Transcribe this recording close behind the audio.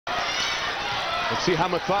Let's see how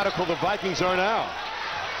methodical the Vikings are now.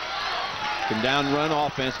 Can down run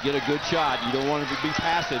offense, get a good shot. You don't want to be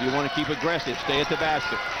passive. You want to keep aggressive. Stay at the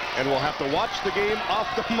basket. And we'll have to watch the game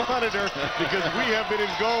off the monitor because we have been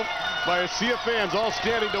engulfed by a sea of fans all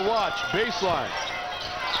standing to watch. Baseline.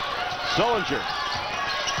 Sullinger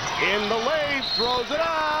in the lane, throws it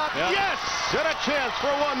up. Yep. Yes! And a chance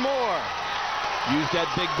for one more. Used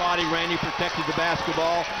that big body. Randy protected the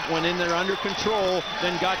basketball. Went in there under control.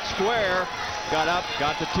 Then got square. Got up.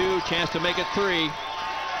 Got the 2. Chance to make it 3.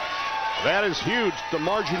 That is huge. The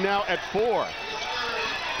margin now at 4.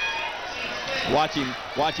 Watch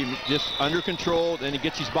him just under control. Then he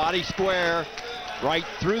gets his body square right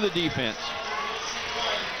through the defense.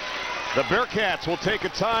 The Bearcats will take a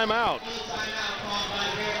timeout.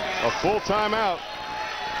 A full timeout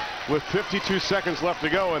with 52 seconds left to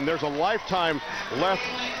go, and there's a lifetime left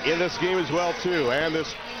in this game as well too. And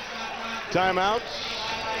this timeout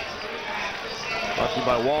brought to you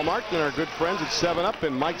by Walmart and our good friends at 7-Up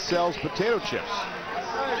and Mike Sells Potato Chips.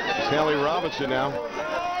 Hallie Robinson now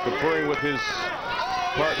conferring with his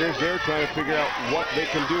partners there, trying to figure out what they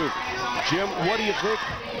can do. Jim, what do you think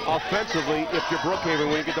offensively if you're Brookhaven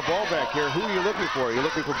when you get the ball back here? Who are you looking for? Are you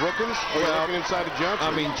looking for Brookins or are you looking inside of Johnson?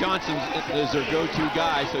 I mean, Johnson is their go-to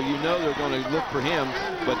guy, so you know they're going to look for him.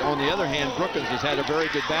 But on the other hand, Brookins has had a very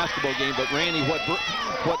good basketball game. But Randy, what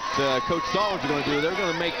Coach Stallings is going to do, they're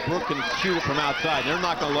going to make Brookins shoot it from outside. They're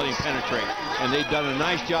not going to let him penetrate. And they've done a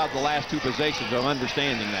nice job the last 2 possessions of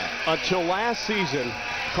understanding that. Until last season,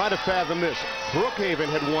 try to fathom this. Brookhaven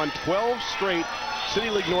had won 12 straight City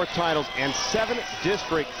League North titles and 7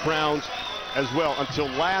 district crowns as well until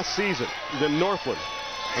last season. Then Northland,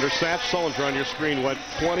 under Satch Sullinger on your screen, went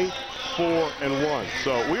 24-1.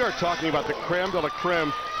 So we are talking about the creme de la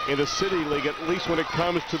creme in the City League, at least when it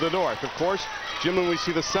comes to the North. Of course, Jim, when we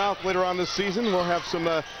see the South later on this season, we'll have some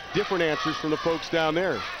different answers from the folks down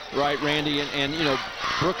there. Right, Randy, and you know,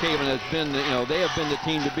 Brookhaven has been, they have been the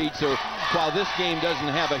team to beat. So while this game doesn't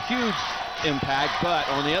have a huge impact, but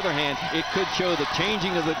on the other hand, it could show the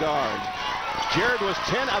changing of the guard. Jared was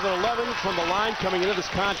 10 of 11 from the line coming into this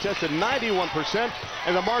contest at 91%,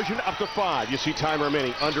 and the margin up to 5. You see time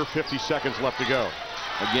remaining, under 50 seconds left to go.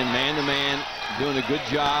 Again, man-to-man, doing a good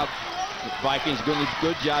job. The Vikings doing a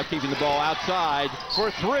good job keeping the ball outside. For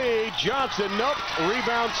 3, Johnson, nope.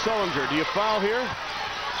 Rebound, Sullinger. Do you foul here?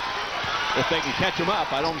 If they can catch him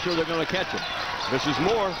up, I'm sure they're going to catch him. This is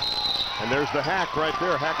more. And there's the hack right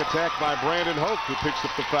there. Hack attack by Brandon Hoke, who picks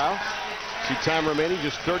up the foul. See time remaining,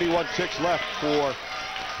 just 31 ticks left for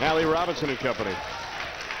Hallie Robinson and company.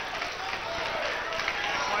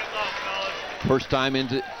 First time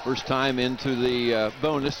into the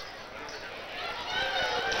bonus.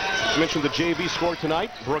 I mentioned the JV score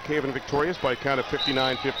tonight. Brookhaven victorious by a count of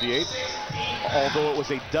 59-58. Although it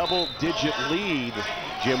was a double-digit lead,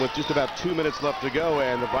 Jim, with just about 2 minutes left to go,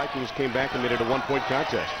 and the Vikings came back and made it a 1-point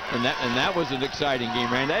contest. And that was an exciting game,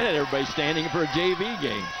 Randy. That had everybody standing for a JV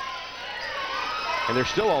game. And they're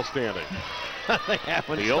still all standing. They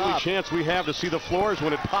haven't The stopped. only chance we have to see the floor is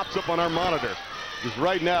when it pops up on our monitor. Because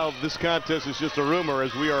right now, this contest is just a rumor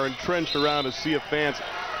as we are entrenched around a sea of fans.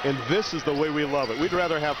 And this is the way we love it. We'd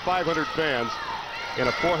rather have 500 fans and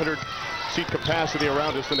a 400-seat capacity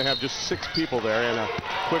around us than to have just 6 people there. And a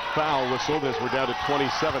quick foul whistled as we're down to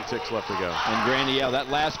 27 ticks left to go. And Grandy, yeah, that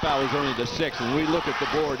last foul was only the 6th. When we look at the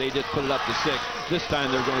board, they just put it up to 6. This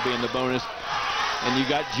time they're going to be in the bonus. And you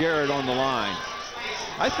got Jared on the line.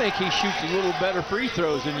 I think he shoots a little better free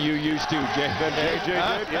throws than you used to, Jay. JJ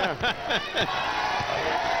did, yeah.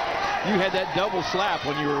 You had that double slap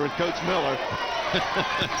when you were with Coach Miller.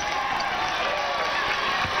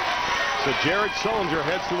 So Jared Sullinger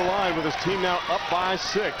heads to the line with his team now up by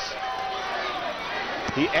 6.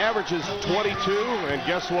 He averages 22, and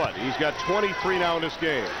guess what? He's got 23 now in this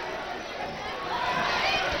game.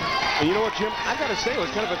 And you know what, Jim? I got to say, it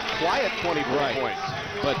was kind of a quiet 24 points.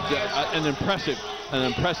 But an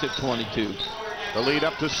impressive 22. The lead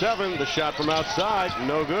up to 7. The shot from outside,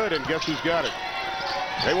 no good. And guess who's got it?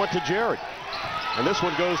 They went to Jared. And this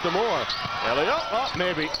one goes to Moore. Elliott,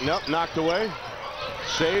 maybe. Nope, knocked away.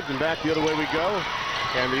 Saved, and back the other way we go.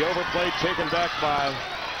 And the overplay taken back by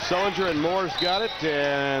Sullinger, and Moore's got it.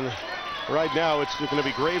 And right now it's going to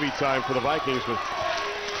be gravy time for the Vikings with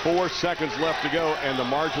 4 seconds left to go, and the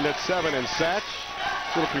margin at 7. And Satch,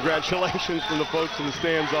 little congratulations from the folks in the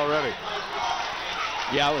stands already.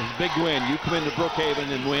 Yeah, it was a big win. You come into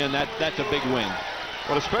Brookhaven and win, that's a big win.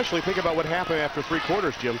 But especially think about what happened after 3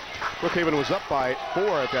 quarters, Jim. Brookhaven was up by 4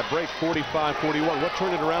 at that break, 45-41. What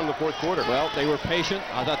turned it around in the 4th quarter? Well, they were patient.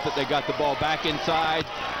 I thought that they got the ball back inside.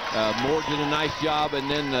 Moore did a nice job, and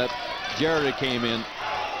then Jared came in.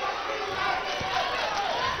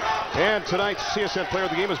 And tonight's CSN Player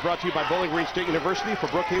of the Game is brought to you by Bowling Green State University. For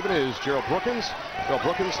Brookhaven is Gerald Brookins. Well,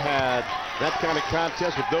 Brookins had that kind of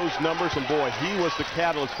contest with those numbers, and boy, he was the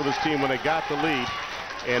catalyst for this team when they got the lead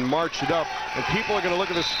and marched it up. And people are going to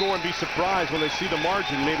look at the score and be surprised when they see the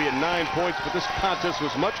margin maybe at 9 points, but this contest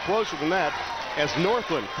was much closer than that as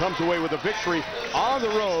Northland comes away with a victory on the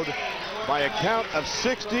road by a count of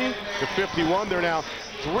 60-51. They're now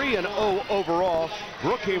 3-0 overall.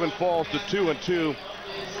 Brookhaven falls to 2-2.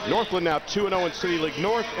 Northland now 2-0 in City League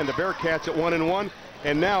North, and the Bearcats at 1-1.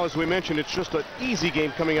 And now, as we mentioned, it's just an easy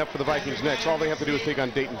game coming up for the Vikings next. All they have to do is take on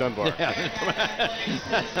Dayton Dunbar.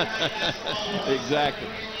 Exactly.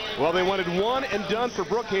 Well, they wanted one and done for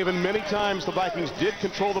Brookhaven. Many times the Vikings did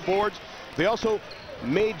control the boards. They also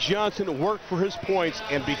made Johnson work for his points,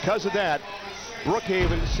 and because of that,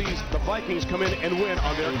 Brookhaven sees the Vikings come in and win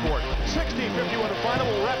on their court. 60-51 the final.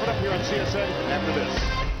 We'll wrap it up here on CSN after this.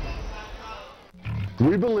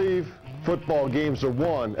 We believe football games are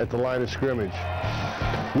won at the line of scrimmage.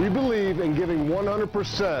 We believe in giving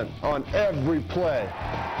 100% on every play.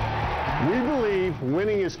 We believe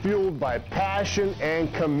winning is fueled by passion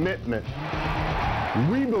and commitment.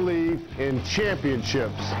 We believe in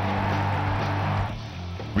championships.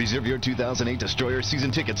 Reserve your 2008 Destroyer season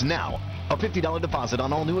tickets now. A $50 deposit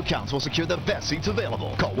on all new accounts will secure the best seats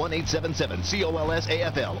available. Call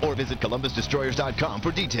 1-877-COLS-AFL or visit ColumbusDestroyers.com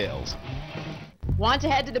for details. Want to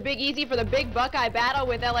head to the Big Easy for the big Buckeye battle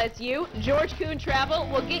with LSU? George Kuhn Travel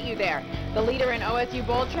will get you there. The leader in OSU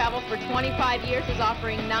Bowl travel for 25 years is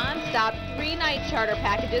offering non-stop 3-night charter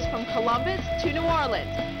packages from Columbus to New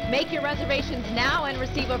Orleans. Make your reservations now and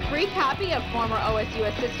receive a free copy of former OSU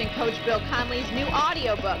assistant coach Bill Conley's new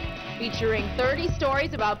audiobook featuring 30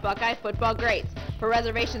 stories about Buckeye football greats. For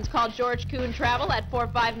reservations, call George Kuhn Travel at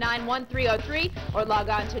 459-1303 or log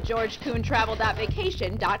on to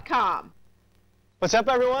georgekuhntravel.vacation.com. What's up,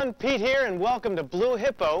 everyone? Pete here, and welcome to Blue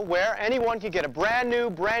Hippo, where anyone can get a brand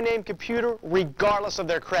new, brand name computer regardless of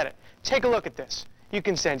their credit. Take a look at this. You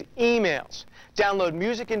can send emails, download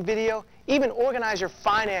music and video, even organize your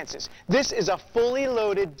finances. This is a fully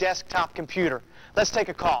loaded desktop computer. Let's take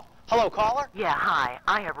a call. Hello, caller? Yeah, hi.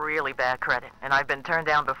 I have really bad credit, and I've been turned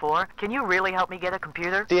down before. Can you really help me get a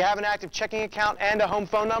computer? Do you have an active checking account and a home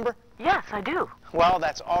phone number? Yes, I do. Well,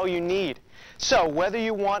 that's all you need. So whether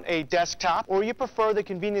you want a desktop or you prefer the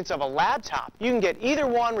convenience of a laptop, you can get either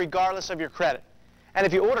one regardless of your credit. And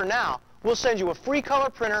if you order now, we'll send you a free color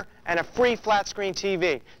printer and a free flat screen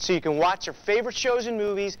TV so you can watch your favorite shows and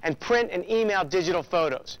movies and print and email digital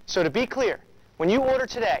photos. So to be clear, when you order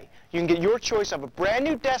today, you can get your choice of a brand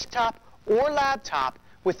new desktop or laptop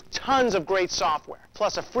with tons of great software,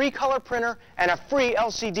 plus a free color printer and a free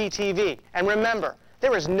LCD TV. And remember,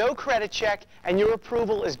 there is no credit check and your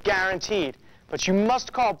approval is guaranteed. But you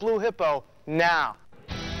must call Blue Hippo now.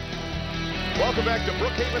 Welcome back to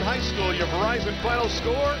Brookhaven High School. Your Verizon final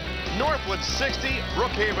score, Northland 60,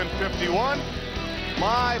 Brookhaven 51.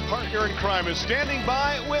 My partner in crime is standing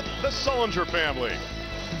by with the Sullinger family.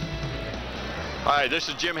 Hi, this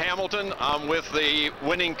is Jim Hamilton. I'm with the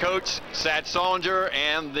winning coach, Sat Sullinger,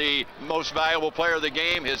 and the most valuable player of the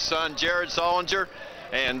game, his son, Jared Sullinger.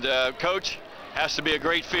 And Coach, has to be a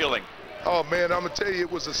great feeling. Oh, man, I'm going to tell you,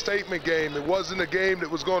 it was a statement game. It wasn't a game that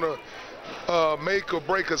was going to make or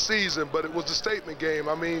break a season, but it was a statement game.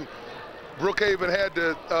 I mean, Brookhaven had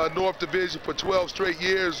the North Division for 12 straight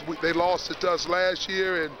years. They lost it to us last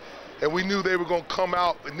year, and we knew they were going to come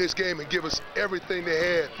out in this game and give us everything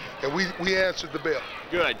they had, and we answered the bell.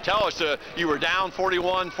 Good. Tell us, you were down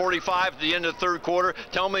 41-45 at the end of the third quarter.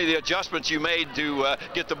 Tell me the adjustments you made to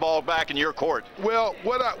get the ball back in your court. Well,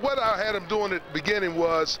 what I had them doing at the beginning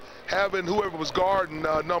was having whoever was guarding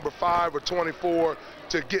number 5 or 24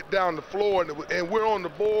 to get down the floor, and we're on the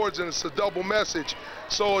boards, and it's a double message.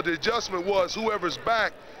 So the adjustment was whoever's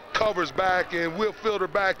back covers back, and we'll filter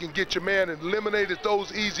back and get your man, and eliminated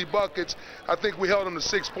those easy buckets. I think we held them to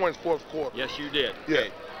 6 points fourth quarter. Yes, you did. Yeah.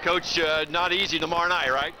 Okay. Coach, not easy tomorrow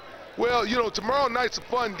night, right? Well, you know, tomorrow night's a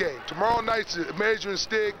fun game. Tomorrow night's a measuring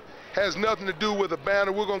stick. Has nothing to do with a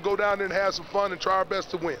banner. We're going to go down there and have some fun and try our best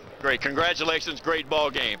to win. Great. Congratulations. Great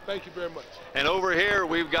ball game. Thank you very much. And over here,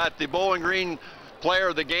 we've got the Bowling Green player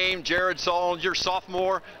of the game, Jared Sullinger,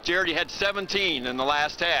 sophomore. Jared, you had 17 in the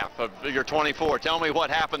last half of your 24. Tell me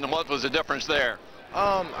what happened and what was the difference there.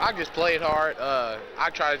 I just played hard. I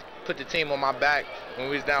tried to put the team on my back when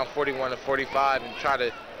we was down 41-45 and try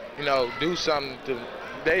to, you know, do something.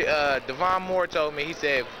 Devon Moore told me, he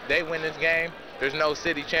said, if they win this game, there's no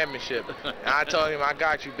city championship. And I told him, I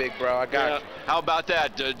got you, big bro. I got you. How about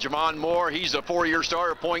that? Jamon Moore, he's a 4-year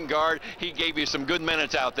starter, point guard. He gave you some good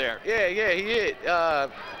minutes out there. Yeah, he did.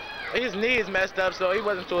 his knee is messed up, so he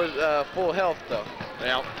wasn't to his full health, though.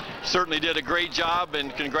 Well, certainly did a great job,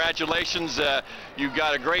 and congratulations. You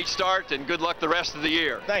got a great start, and good luck the rest of the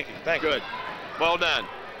year. Thank you. Thank you. Good. Well done.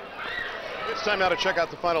 It's time now to check out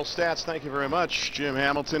the final stats. Thank you very much, Jim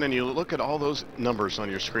Hamilton. And you look at all those numbers on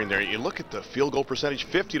your screen there. You look at the field goal percentage,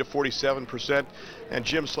 50 to 47%. And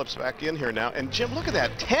Jim slips back in here now. And Jim, look at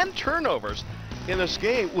that, 10 turnovers in this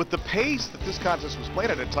game with the pace that this contest was played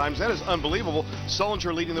at times. That is unbelievable.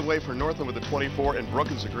 Sullinger leading the way for Northland with the 24, and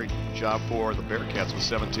Brookins a great job for the Bearcats with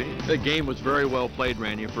 17. The game was very well played,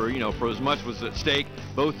 Randy. For as much was at stake,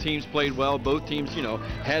 both teams played well. Both teams,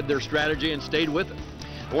 had their strategy and stayed with it.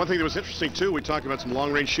 One thing that was interesting, too, we talked about some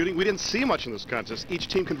long-range shooting. We didn't see much in this contest. Each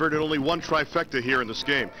team converted only one trifecta here in this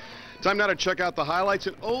game. Time now to check out the highlights.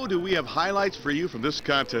 And, oh, do we have highlights for you from this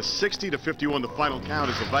contest. 60 to 51, the final count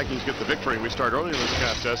as the Vikings get the victory. We start early in this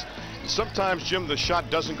contest. Sometimes, Jim, the shot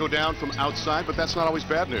doesn't go down from outside, but that's not always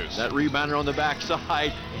bad news. That rebounder on the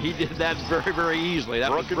backside, he did that very, very easily. That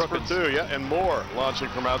was Brookins for 2, yeah, and Moore launching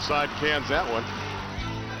from outside cans that one.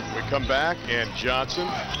 We come back, and Johnson,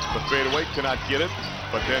 the fadeaway, cannot get it.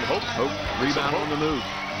 But then Hope rebound on the move.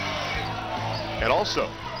 And also,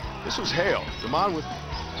 this was Hale. Ramon with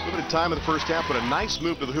limited time in the first half, but a nice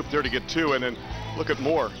move to the hoop there to get 2. And then look at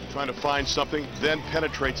Moore trying to find something, then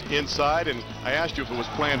penetrates inside. And I asked you if it was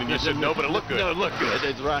planned, and you said no, but it looked good. No, it looked good.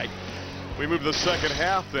 That's right. We move to the second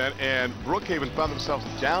half then, and Brookhaven found themselves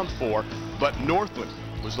down 4, but Northland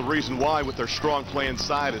was the reason why with their strong play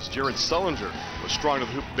inside, as Jared Sullinger was strong to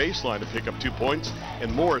the hoop baseline to pick up 2 points,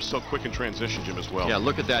 and Moore is so quick in transition, Jim, as well. Yeah,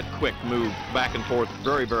 look at that quick move back and forth,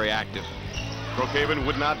 very, very active. Brookhaven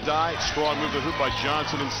would not die. Strong move to the hoop by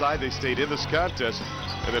Johnson inside. They stayed in this contest.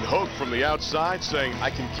 And then Hoke from the outside saying,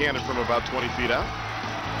 I can can it from about 20 feet out.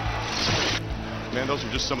 Man, those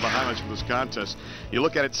are just some of the highlights from this contest. You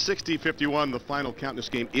look at it, 60-51, the final count in this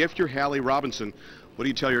game. If you're Hallie Robinson, what do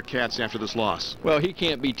you tell your Cats after this loss? Well, he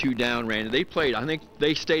can't be too down, Randy. They played, I think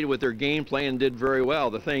they stayed with their game plan and did very well.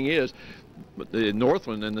 The thing is, the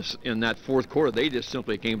Northland in that fourth quarter, they just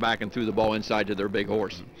simply came back and threw the ball inside to their big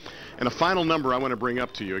horse. And a final number I want to bring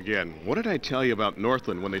up to you again. What did I tell you about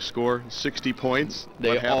Northland when they score 60 points?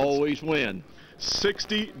 They always win.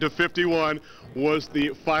 60-51 was the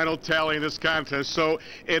final tally in this contest. So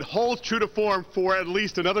it holds true to form for at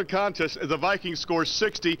least another contest. The Vikings score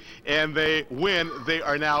 60 and they win. They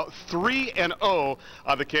are now 3-0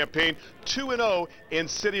 on the campaign, 2-0 in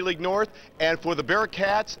City League North. And for the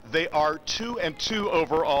Bearcats, they are 2-2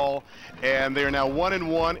 overall, and they are now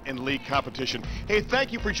 1-1 in league competition. Hey,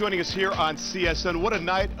 thank you for joining us here on CSN. What a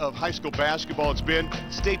night of high school basketball it's been.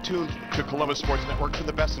 Stay tuned to Columbus Sports Network for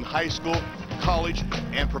the best in high school, college,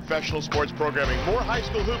 and professional sports programming. More high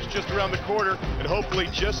school hoops just around the corner, and hopefully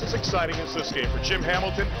just as exciting as this game. For Jim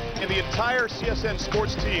Hamilton and the entire CSN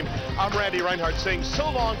sports team, I'm Randy Reinhardt saying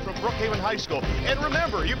so long from Brookhaven High School. And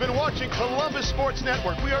remember, you've been watching Columbus Sports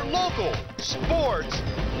Network. We are local sports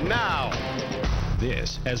now.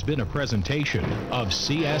 This has been a presentation of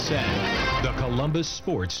CSN, the Columbus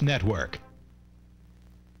Sports Network.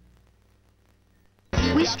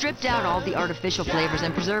 We stripped out all the artificial flavors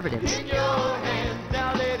and preservatives.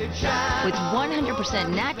 With 100%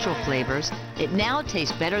 natural flavors, it now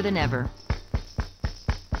tastes better than ever.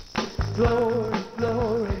 Glory,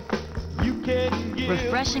 glory, you can give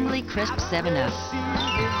Refreshingly crisp 7-Up.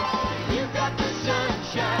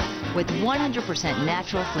 With 100%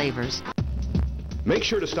 natural flavors. Make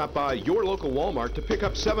sure to stop by your local Walmart to pick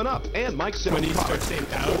up 7-Up and Mike Simmons. When you start saying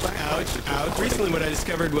ouch. Recently what I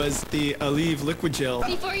discovered was the Aleve liquid gel.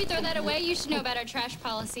 Before you throw that away, you should know about our trash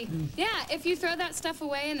policy. Yeah, if you throw that stuff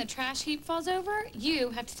away and the trash heap falls over,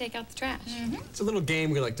 you have to take out the trash. It's a little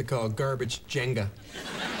game we like to call garbage Jenga.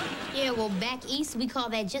 Yeah, well, back east, we call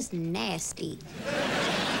that just nasty.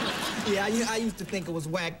 Yeah, I used to think it was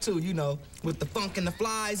whack, too, you know, with the funk and the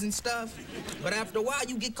flies and stuff. But after a while,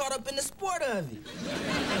 you get caught up in the sport of it.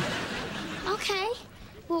 Okay.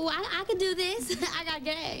 Well, I could do this. I got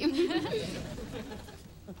game.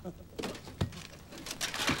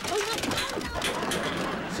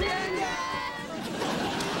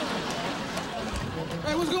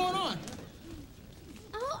 Hey, what's going on?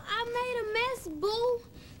 Oh, I made a mess, boo.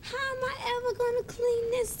 How am I ever gonna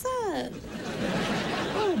clean this up?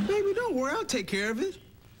 Oh, baby, don't worry. I'll take care of it.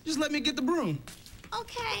 Just let me get the broom.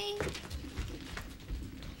 Okay.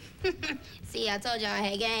 See, I told y'all I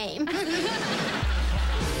had game.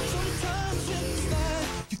 Sometimes it's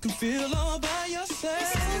like you can feel all by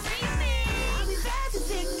yourself. I'll be back to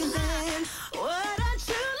take it then. What a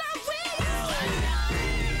true love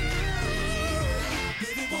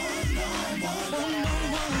Living one-on-one.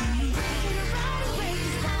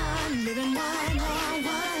 Living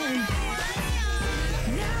one-on-one.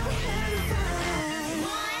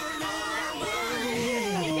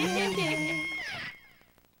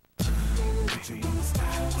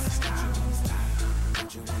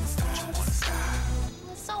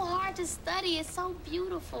 hard to study. It's so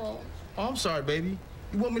beautiful. Oh, I'm sorry, baby.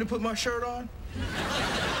 You want me to put my shirt on?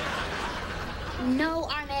 No,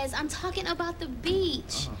 Arnez, I'm talking about the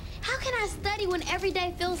beach. How can I study when every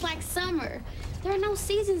day feels like summer? There are no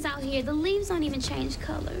seasons out here. The leaves don't even change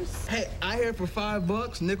colors. Hey, I hear for $5,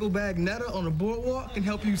 Nickelback Netta on the boardwalk can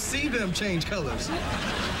help you see them change colors.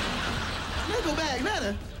 Nickelback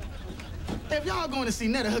Netta? If y'all going to see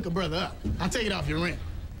Netta, hook a brother up. I'll take it off your rent.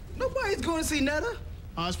 Nobody's going to see Netta.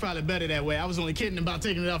 Oh, it's probably better that way. I was only kidding about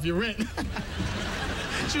taking it off your rent.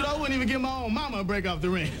 Shoot, I wouldn't even give my own mama a break off the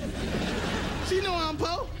rent. She know I'm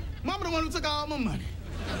poor. Mama the one who took all my money.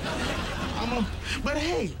 But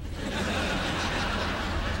hey,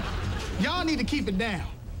 y'all need to keep it down,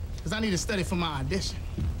 because I need to study for my audition.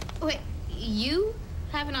 Wait, you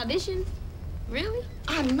have an audition? Really?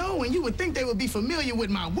 I know, and you would think they would be familiar with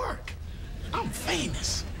my work. I'm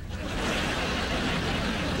famous.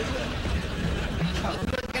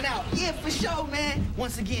 Looking out. Yeah, for sure, man.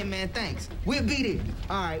 Once again, man, thanks. We'll beat it.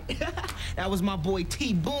 All right. That was my boy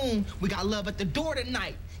T-Boone. We got love at the door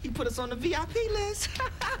tonight. He put us on the VIP list.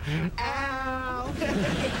 Ow.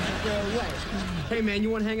 Hey, man, you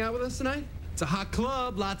want to hang out with us tonight? It's a hot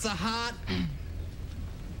club, lots of hot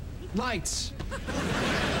lights.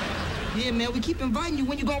 Yeah, man, we keep inviting you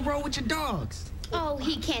when you gonna roll with your dogs. Oh,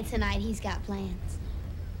 he can't tonight. He's got plans.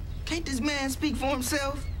 Can't this man speak for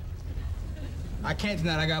himself? I can't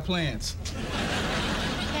tonight. I got plans.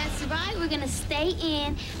 That's right. We're gonna stay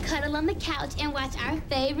in, cuddle on the couch, and watch our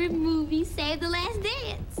favorite movie, Save the Last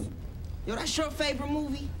Dance. Yo, that's your favorite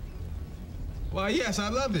movie? Well, yes, I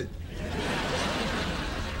love it.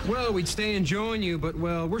 Well, we'd stay and join you, but,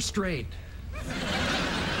 well, we're straight.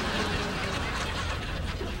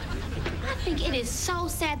 I think it is so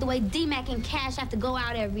sad the way D-Mac and Cash have to go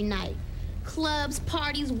out every night. Clubs,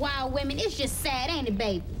 parties, wild women. It's just sad, ain't it,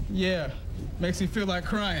 baby? Yeah. Makes me feel like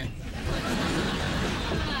crying.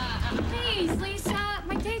 Please, Lisa.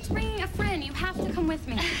 My date's bringing a friend. You have to come with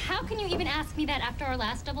me. How can you even ask me that after our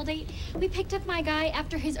last double date? We picked up my guy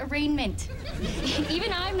after his arraignment.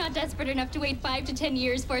 Even I'm not desperate enough to wait 5 to 10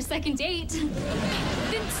 years for a second date.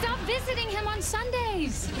 Then stop visiting him on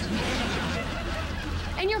Sundays.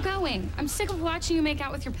 And you're going. I'm sick of watching you make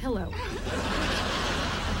out with your pillow.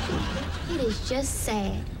 It is just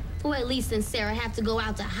sad. The way Lisa and Sarah have to go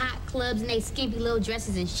out to hot clubs in their skimpy little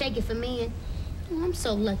dresses and shake it for men. Oh, I'm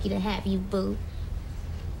so lucky to have you, boo.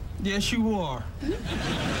 Yes, you are.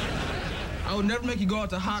 I would never make you go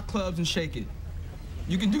out to hot clubs and shake it.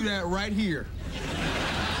 You can do that right here.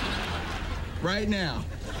 Right now.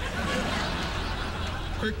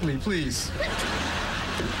 Quickly, please.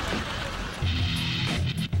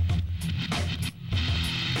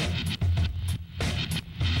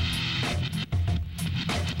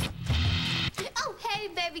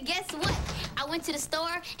 Baby, guess what? I went to the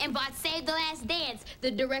store and bought Save the Last Dance,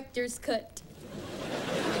 the director's cut.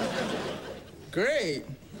 Great.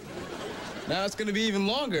 Now it's gonna be even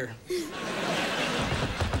longer.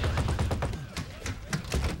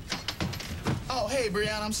 Oh, hey,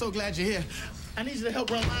 Brianna, I'm so glad you're here. I need you to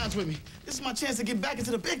help run lines with me. This is my chance to get back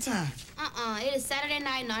into the big time. It is Saturday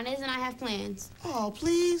night, and Arnez and I have plans. Oh,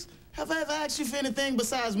 please? Have I ever asked you for anything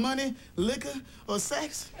besides money, liquor, or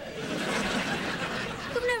sex?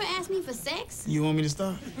 You've never asked me for sex? You want me to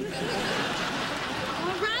start?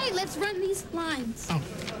 All right, let's run these lines. Oh,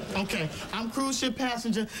 okay. I'm cruise ship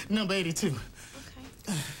passenger number 82.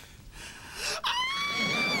 Okay.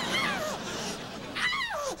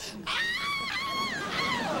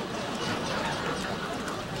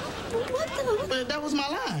 What the? But that was my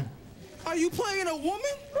line. Are you playing a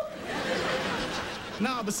woman?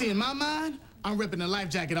 No, but see, in my mind, I'm ripping the life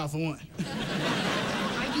jacket off of one.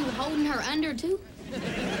 Are you holding her under, too?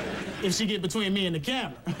 If she get between me and the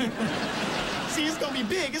camera. See, it's gonna be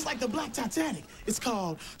big. It's like the Black Titanic. It's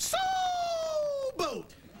called Soul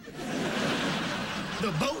Boat.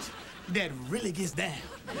 The boat that really gets down.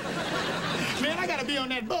 Man, I gotta be on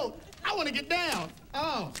that boat. I wanna get down.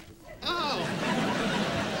 Oh.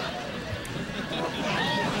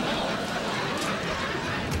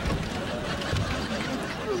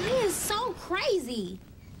 He is so crazy.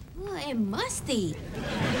 Oh, and musty.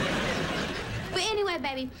 But anyway,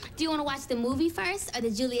 baby, do you want to watch the movie first or the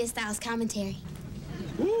Julia Stiles commentary?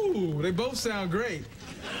 Ooh, they both sound great.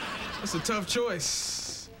 That's a tough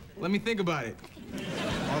choice. Let me think about it.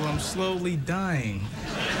 While I'm slowly dying.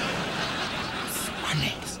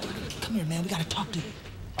 Arnez, come here, man. We gotta talk to you.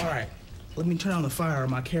 All right, let me turn on the fire on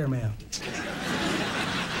my caramel.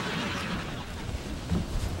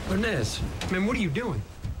 Arnez, man, what are you doing?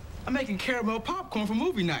 I'm making caramel popcorn for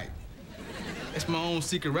movie night. It's my own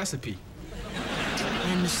secret recipe.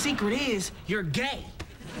 And the secret is you're gay.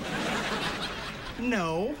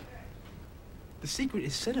 No. The secret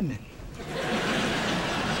is cinnamon.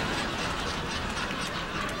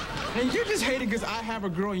 And you just hate it because I have a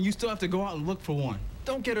girl and you still have to go out and look for one.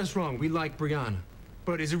 Don't get us wrong, we like Brianna.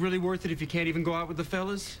 But is it really worth it if you can't even go out with the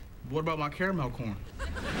fellas? What about my caramel corn?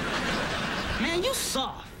 Man, you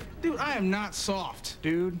soft. Dude, I am not soft.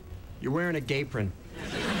 Dude, you're wearing a gapron.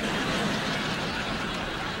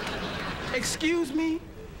 Excuse me?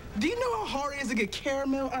 Do you know how hard it is to get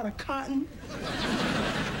caramel out of cotton?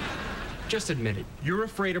 Just admit it. You're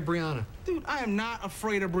afraid of Brianna. Dude, I am not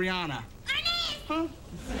afraid of Brianna. Huh?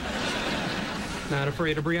 Not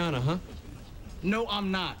afraid of Brianna, huh? No,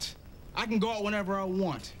 I'm not. I can go out whenever I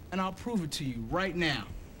want, and I'll prove it to you right now.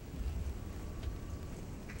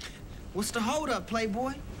 What's the holdup,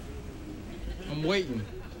 Playboy? I'm waiting.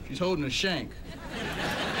 She's holding a shank.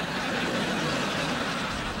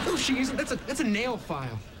 No, she isn't. That's a nail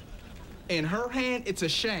file. In her hand, it's a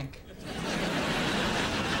shank.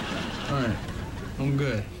 All right, I'm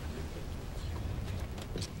good.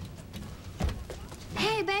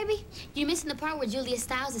 Hey, baby, you're missing the part where Julia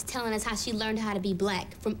Stiles is telling us how she learned how to be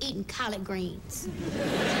black from eating collard greens.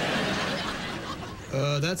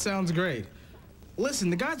 That sounds great. Listen,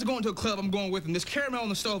 the guys are going to a club I'm going with, and there's caramel on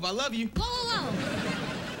the stove. I love you. Whoa, whoa,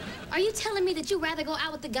 whoa. Are you telling me that you'd rather go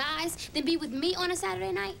out with the guys than be with me on a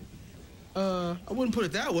Saturday night? I wouldn't put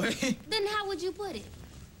it that way. Then how would you put it?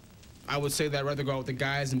 I would say that I'd rather go out with the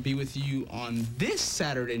guys and be with you on this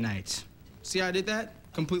Saturday night. See how I did that?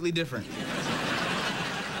 Completely different.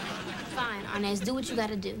 Fine, Arnaz, do what you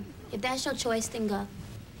gotta do. If that's your choice, then go.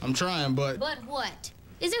 I'm trying, but... But what?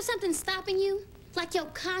 Is there something stopping you? Like your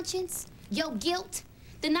conscience? Your guilt?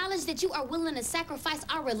 The knowledge that you are willing to sacrifice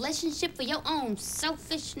our relationship for your own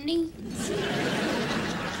selfish needs?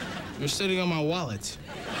 You're sitting on my wallet.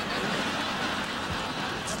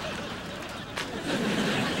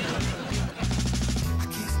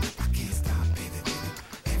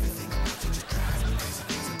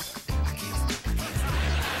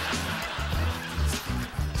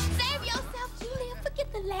 Save yourself, Julia.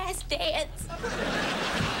 Forget the last dance.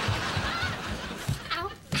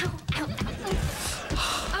 Ow, ow, ow, ow.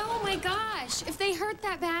 Oh my gosh, if they hurt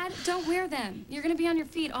that bad, don't wear them. You're gonna be on your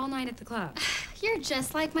feet all night at the club. You're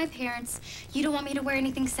just like my parents. You don't want me to wear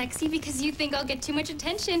anything sexy because you think I'll get too much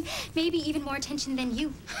attention, maybe even more attention than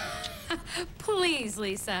you. Please,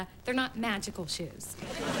 Lisa, they're not magical shoes.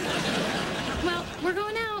 Well, we're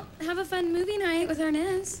going out. Have a fun movie night with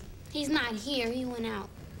Arnaz. He's not here. He went out.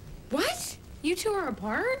 What? You two are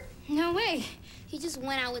apart? No way. He just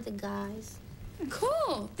went out with the guys.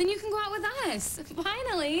 Cool. Then you can go out with us.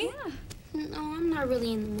 Finally. Yeah. No, I'm not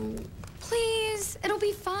really in the mood. Please, it'll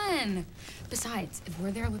be fun. Besides, if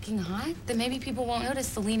we're there looking hot, then maybe people won't notice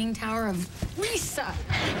the Leaning Tower of Lisa.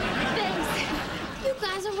 Thanks. You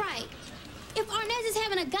guys are right. If Arnaz is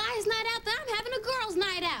having a guy's night out, then I'm having a girl's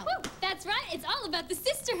night out. Woo, that's right. It's all about the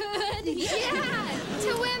sisterhood. Yeah.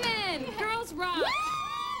 To women. Girls rock. Woo!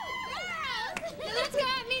 Girls! Let's go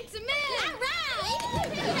out and meet some men. All right.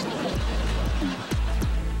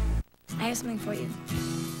 I have something for you.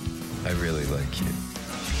 I really like you.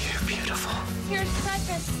 You're beautiful. You're such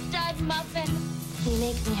a stud muffin. You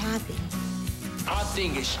make me happy. Our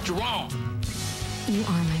thing is strong. You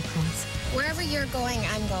are my prince. Wherever you're going,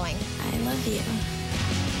 I'm going. I love you.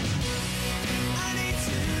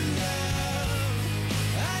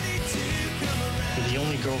 You're the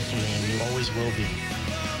only girl for me, and you always will be.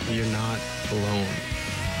 But you're not alone.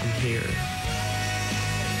 I'm here.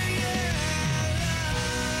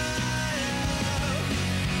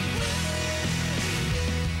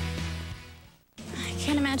 I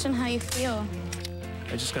can't imagine how you feel.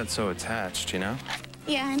 I just got so attached, you know?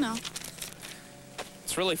 Yeah, I know.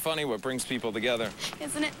 It's really funny what brings people together.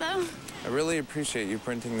 Isn't it, though? I really appreciate you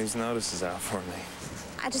printing these notices out for me.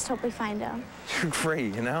 I just hope we find out. You're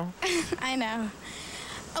great, you know? I know.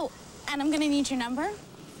 Oh, and I'm gonna need your number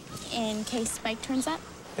in case Spike turns up.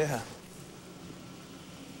 Yeah.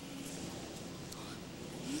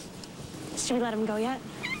 Should we let him go yet?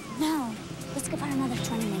 No. Let's give it another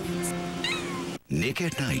 20 minutes. Nick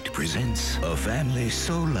at Night presents a family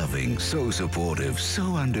so loving, so supportive,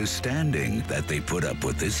 so understanding that they put up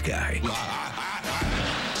with this guy.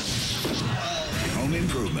 Home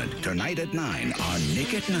Improvement, tonight at 9 on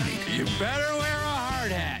Nick at Night. You better wear a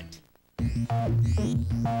hard hat.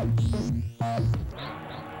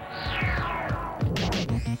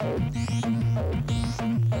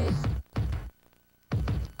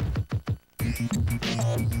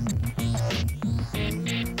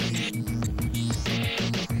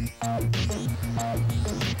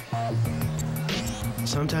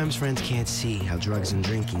 Sometimes friends can't see how drugs and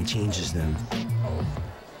drinking changes them.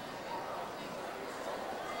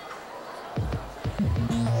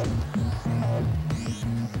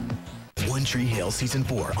 Tree Hill Season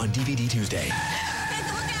 4 on DVD Tuesday.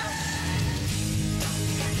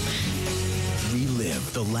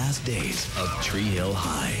 Relive the last days of Tree Hill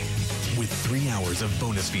High with 3 hours of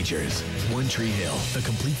bonus features. One Tree Hill, the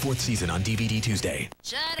complete 4th season on DVD Tuesday.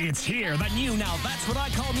 It's here, the new Now That's What I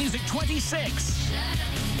Call Music 26.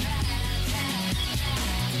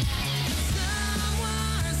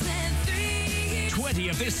 20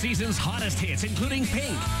 of this season's hottest hits, including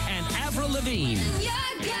Pink and Avril Lavigne.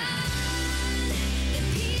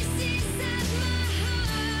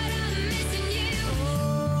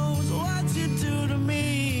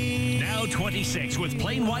 Now 26 with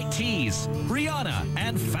Plain White Tees, Rihanna,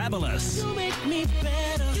 and Fabulous. You make me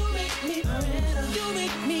better. You make me better. You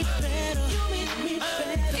make me better. You make me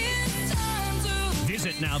better. It's time to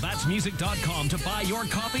Visit NowThat'sMusic.com to buy your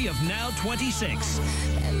copy of Now 26.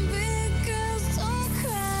 And big girls don't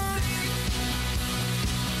cry.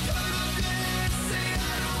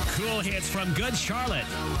 Cool hits from Good Charlotte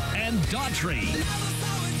and Daughtry.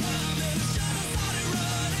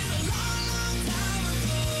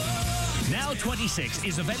 Now 26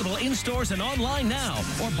 is available in stores and online now,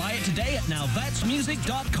 or buy it today at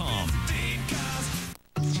NowThat'sMusic.com.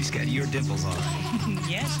 She's got your dimples on.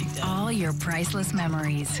 Yes, she does. All your priceless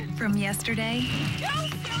memories from yesterday.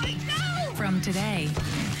 From today.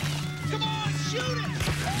 Come on, shoot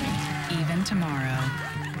it! Even tomorrow.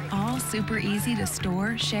 All super easy to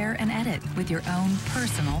store, share, and edit with your own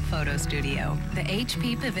personal photo studio. The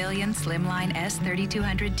HP Pavilion Slimline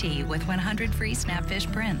S3200T with 100 free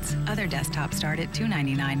Snapfish prints. Other desktops start at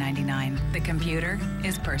 $299.99. The computer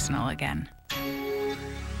is personal again.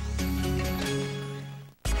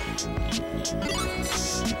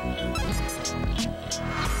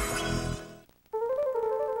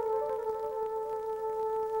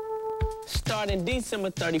 Starting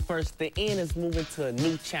December 31st, the N is moving to a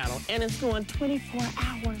new channel, and it's going 24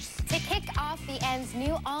 hours. To kick off the N's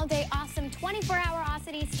new all-day awesome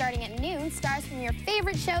 24-hour-ocity starting at noon, stars from your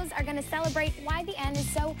favorite shows are going to celebrate why the N is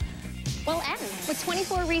so, well, N. With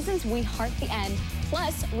 24 reasons we heart the N.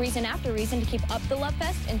 Plus, reason after reason to keep up the Love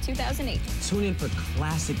Fest in 2008. Tune in for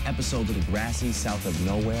classic episodes of The Grassy South of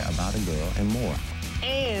Nowhere, About a Girl, and more.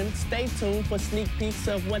 And stay tuned for sneak peeks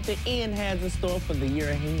of what the N has in store for the year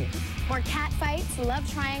ahead. More cat fights,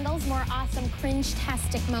 love triangles, more awesome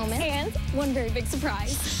cringe-tastic moments. And one very big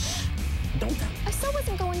surprise. Don't tell. I still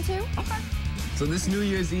wasn't going to. Okay. So this New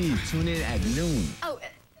Year's Eve, tune in at noon. Oh,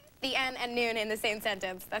 the N and noon in the same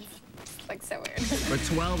sentence. That's like so weird. For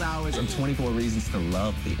 12 hours of 24 reasons to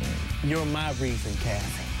love the N. You're my reason,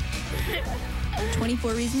 Kathy.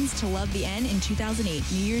 24 Reasons to Love the N in 2008.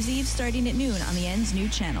 New Year's Eve starting at noon on the N's new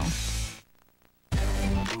channel.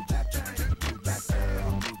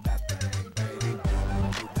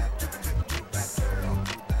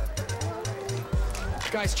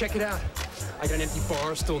 Guys, check it out. I got an empty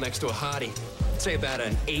bar stool next to a hottie. Say about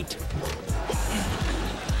an 8.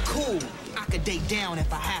 Cool. I could date down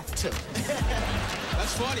if I have to.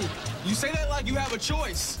 That's funny. You say that like you have a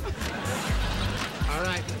choice. All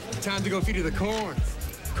right, time to go feed her the corn.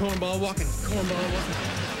 Cornball walking, cornball walking.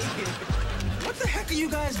 What the heck are you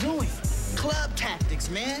guys doing? Club tactics,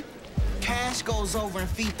 man. Cash goes over and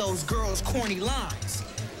feed those girls corny lines.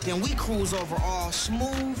 Then we cruise over all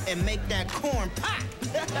smooth and make that corn pop.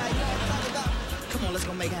 You know what I'm talking about? Come on, let's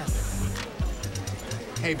go make it happen.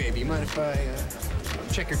 Hey, baby, you mind if I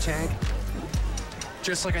check your tag?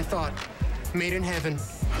 Just like I thought. Made in heaven.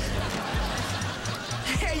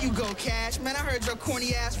 There you go, Cash. Man, I heard your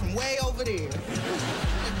corny ass from way over there.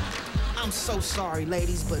 I'm so sorry,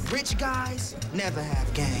 ladies, but rich guys never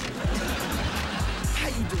have game. How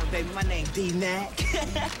you doing, baby? My name's D-Mac.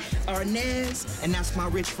 Arnez, and that's my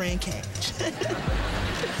rich friend, Cash.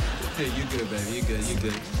 Hey, you good, baby. You good, you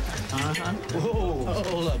good. Uh-huh. Whoa. Oh,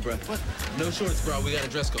 hold up, bro. What? No shorts, bro. We got a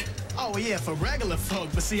dress code. Oh, yeah, for regular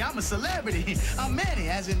folk. But see, I'm a celebrity. I'm Manny,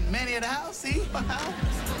 as in Manny of the house, see?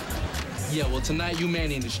 Yeah, well, tonight you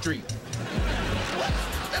Manny in the street. What?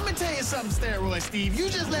 Let me tell you something, Steroid Steve. You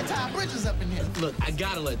just let Todd Bridges up in here. Look, I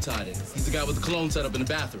gotta let Todd in. He's the guy with the cologne set up in the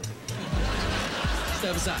bathroom.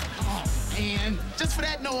 Step aside. Oh, man. Just for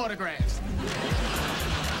that, no autographs.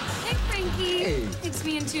 Hey, Frankie. Hey. It's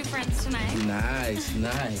me and 2 friends tonight. Nice,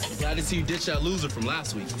 nice. Glad to see you ditch that loser from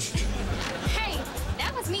last week. Hey,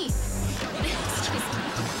 that was me.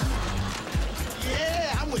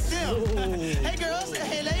 Yeah, I'm with them. Hey, girls.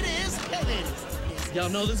 Hey, ladies. Hey, ladies. Y'all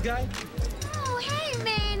know this guy? Oh, hey,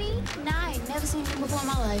 Manny. Nah, I never seen him before in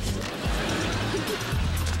my life.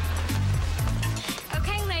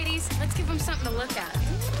 Okay, ladies, let's give him something to look at.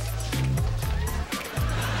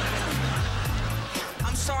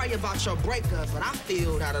 I'm sorry about your breakup, but I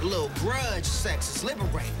feel that a little grudge sex is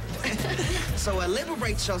liberating. So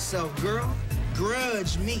liberate yourself, girl.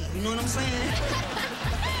 Grudge me. You know what I'm saying?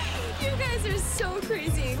 You guys are so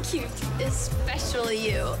crazy and cute, especially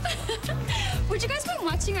you. Would you guys mind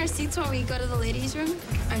watching our seats while we go to the ladies' room?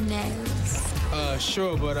 Our nails.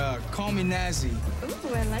 Sure, but call me Nazi.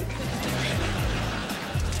 Ooh, I like that.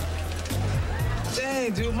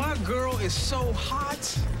 Dang, dude, my girl is so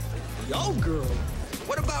hot. Yo, girl.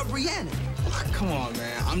 What about Brianna? Oh, come on,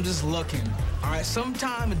 man. I'm just looking. All right,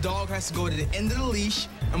 sometime a dog has to go to the end of the leash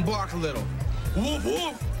and bark a little. Woof,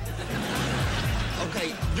 woof.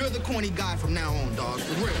 Okay, you're the corny guy from now on, dog.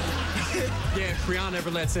 For real. Yeah, if Brianna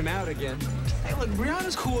ever lets him out again. Hey, look,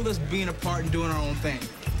 Brianna's cool with us being apart and doing our own thing.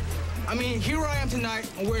 I mean, here I am tonight,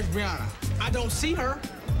 and where's Brianna? I don't see her.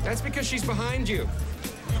 That's because she's behind you.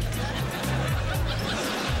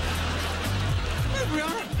 Hey,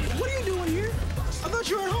 Brianna, what are you doing here? I thought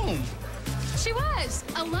you were at home. She was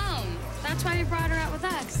alone. That's why we brought her out with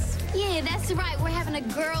us. Yeah, that's right. We're having a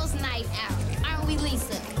girls' night out. Aren't we,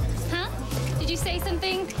 Lisa? Huh? Did you say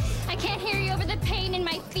something? I can't hear you over the pain in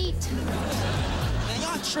my feet. Man,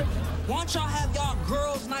 y'all tripping. Why don't y'all have y'all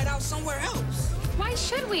girls' night out somewhere else? Why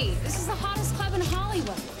should we? This is the hottest club in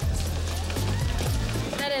Hollywood.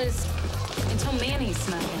 That is, until Manny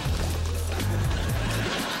snuck in.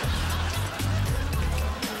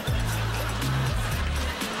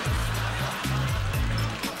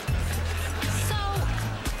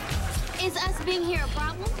 Is us being here a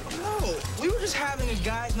problem? No, we were just having a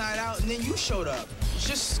guys' night out, and then you showed up. It's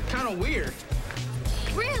just kind of weird.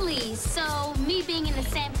 Really? So me being in the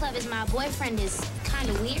same club as my boyfriend is kind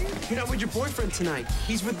of weird? You're not with your boyfriend tonight.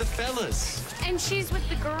 He's with the fellas. And she's with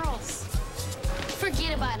the girls.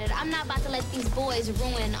 Forget about it. I'm not about to let these boys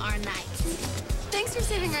ruin our night. Thanks for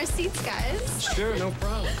saving our seats, guys. Sure, no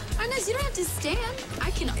problem. Arnaz, you don't have to stand.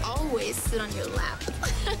 I can always sit on your lap.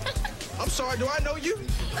 I'm sorry, do I know you?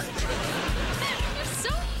 You're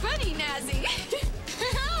so funny, Nazi.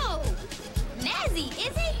 Oh, Nazi,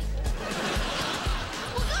 is he?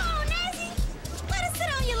 Well, go on, Nazi. Let us sit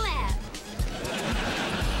on your lap.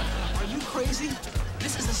 Are you crazy?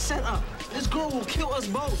 This is a setup. This girl will kill us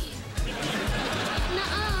both.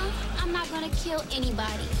 Nuh-uh. I'm not gonna kill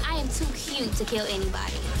anybody. I am too cute to kill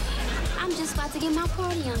anybody. I'm just about to get my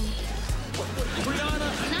party on.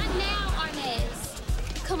 Brianna. Not now, Arnaz.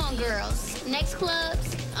 Come on, girls. Next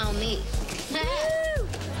club's on me.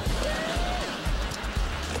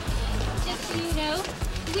 Just so you know,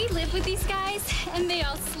 we live with these guys, and they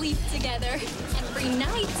all sleep together every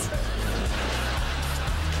night.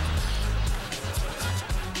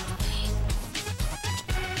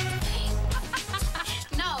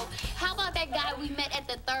 No, how about that guy we met at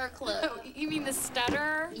the third club? Oh, you mean the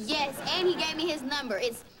stutterer? Yes, and he gave me his number.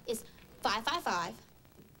 It's 555.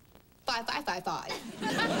 5555.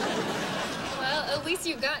 Well, at least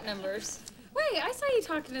you got numbers. Wait, I saw you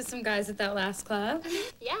talking to some guys at that last club.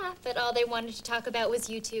 Yeah, but all they wanted to talk about was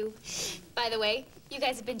you two. By the way, you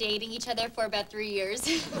guys have been dating each other for about 3 years.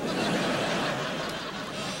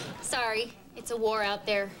 Sorry, it's a war out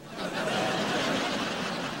there.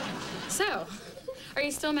 So, are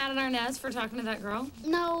you still mad at Arnaz for talking to that girl?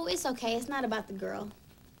 No, it's okay. It's not about the girl.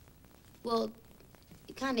 Well,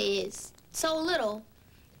 it kind of is. So little.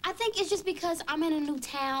 I think it's just because I'm in a new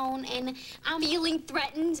town and I'm feeling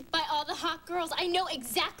threatened by all the hot girls. I know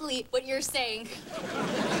exactly what you're saying.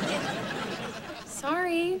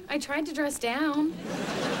 Sorry, I tried to dress down.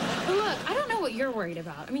 But look, I don't know what you're worried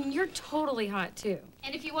about. I mean, you're totally hot, too.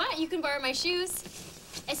 And if you want, you can borrow my shoes,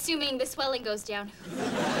 assuming the swelling goes down.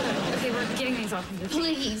 Okay, we're getting these off of your feet.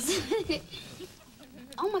 Please.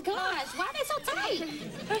 Oh, my gosh. Why are they so tight?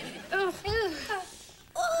 Ugh.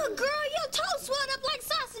 Oh, girl, your toes swelled up like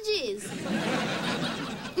sausages.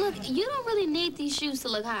 Look, you don't really need these shoes to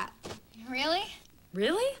look hot. Really?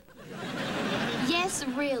 Really? Yes,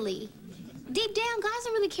 really. Deep down, guys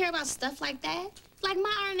don't really care about stuff like that. Like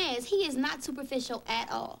my Arnaz, he is not superficial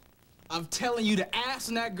at all. I'm telling you, the ass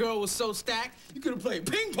on that girl was so stacked, you could have played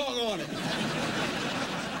ping pong on it.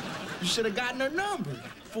 You should have gotten her number.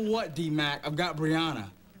 For what, D-Mac? I've got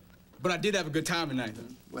Brianna. But I did have a good time tonight.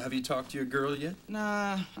 Well, have you talked to your girl yet?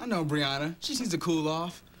 Nah, I know Brianna. She needs to cool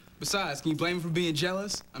off. Besides, can you blame her for being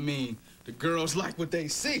jealous? I mean, the girls like what they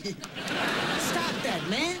see. Stop that,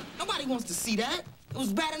 man. Nobody wants to see that. It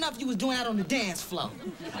was bad enough you was doing that on the dance floor.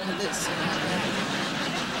 Listen.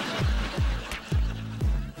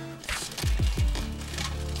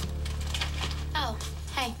 Oh,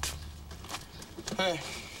 hey. Hey.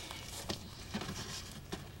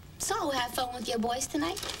 So, have fun with your boys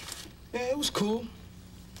tonight? Yeah, it was cool.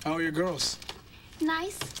 How are your girls?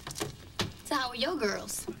 Nice. So how were your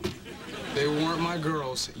girls? They weren't my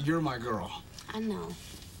girls. You're my girl. I know.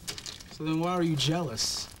 So then why are you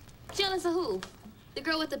jealous? Jealous of who? The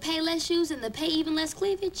girl with the pay less shoes and the pay even less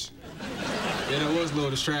cleavage? Yeah, that was a little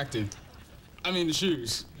distracting. I mean, the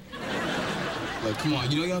shoes. Like, come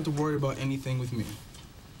on, you know you don't have to worry about anything with me.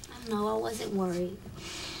 No, I wasn't worried.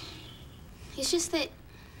 It's just that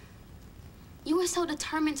you were so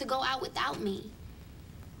determined to go out without me.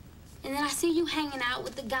 And then I see you hanging out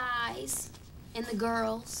with the guys and the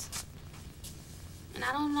girls. And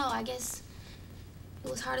I don't know, I guess it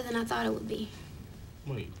was harder than I thought it would be.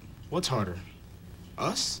 Wait, what's harder?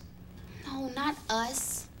 Us? No, not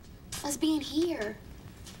us. Us being here.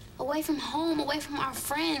 Away from home, away from our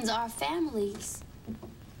friends, our families.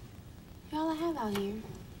 You're all I have out here.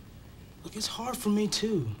 Look, it's hard for me,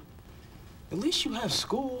 too. At least you have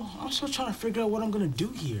school. I'm still trying to figure out what I'm gonna do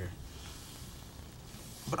here.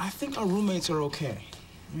 But I think our roommates are okay.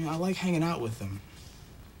 I mean, I like hanging out with them.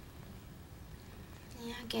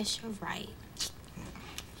 Yeah, I guess you're right. It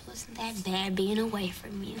wasn't that bad being away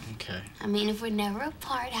from you. Okay. I mean, if we're never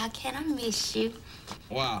apart, how can I miss you?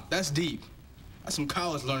 Wow, that's deep. That's some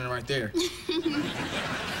college learning right there.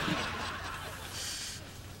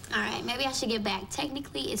 All right, maybe I should get back.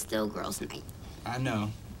 Technically, it's still girls' night. I know,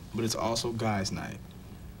 but it's also guys' night.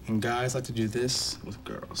 And guys like to do this with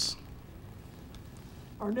girls.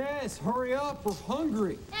 Arnaz, hurry up, we're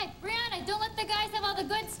hungry. Hey, Brianna, don't let the guys have all the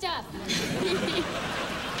good stuff.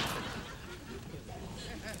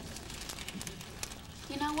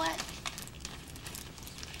 You know what?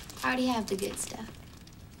 I already have the good stuff.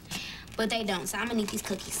 But they don't, so I'm gonna eat these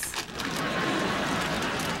cookies.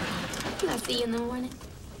 I'll see you in the morning.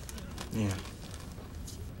 Yeah.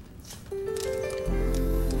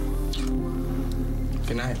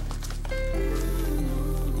 Good night.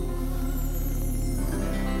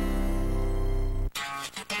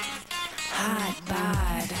 Hot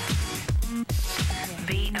bod.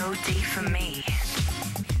 B-O-D for me.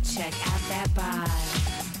 Check out that bod.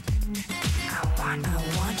 I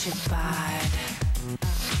want your bod.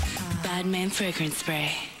 Bodman fragrance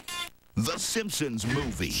spray. The Simpsons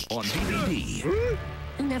movie on DVD.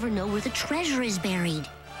 You'll never know where the treasure is buried.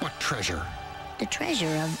 What treasure? The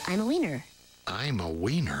treasure of I'm a Wiener. I'm a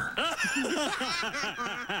wiener.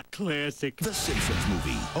 Classic. The Simpsons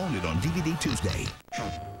movie. Own it on DVD Tuesday.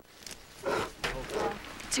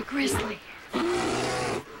 It's a grizzly.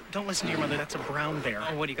 Don't listen to your mother, that's a brown bear.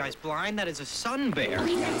 Oh, what are you guys, blind? That is a sun bear.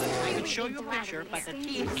 I can show you a picture, but the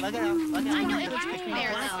teeth, look it up, look it up. I know, it's a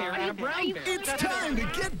black bear, and a brown bear. It's time to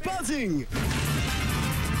get buzzing!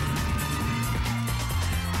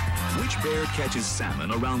 Which bear catches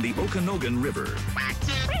salmon around the Okanogan River?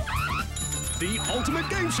 The ultimate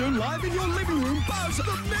game show live in your living room, Buzz the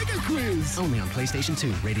Mega Quiz! Only on PlayStation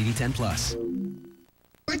 2, rated E10+.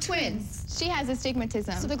 We're twins. She has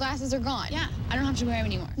astigmatism, so the glasses are gone. Yeah, I don't have to wear them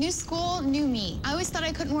anymore. New school, new me. I always thought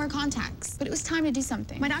I couldn't wear contacts, but it was time to do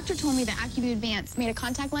something. My doctor told me that AccuView Advanced made a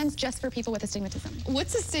contact lens just for people with astigmatism.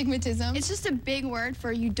 What's astigmatism? It's just a big word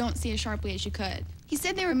for you don't see as sharply as you could. He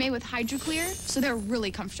said they were made with HydroClear, so they're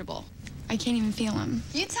really comfortable. I can't even feel them.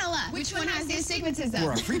 You tell us. Which one has the astigmatism?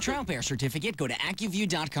 For a free trial pair certificate, go to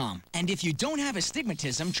AccuView.com. And if you don't have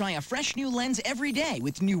astigmatism, try a fresh new lens every day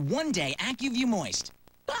with new one-day AccuView Moist.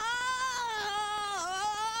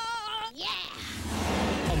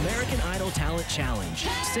 American Idol Talent Challenge.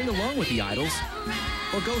 Sing along with the idols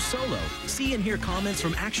or go solo. See and hear comments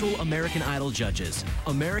from actual American Idol judges.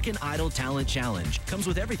 American Idol Talent Challenge comes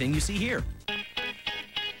with everything you see here.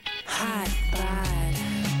 Hot bod.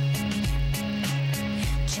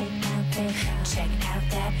 Check out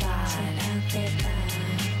that bod.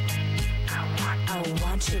 I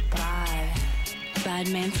want your bod.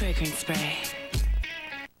 Bodman fragrance spray.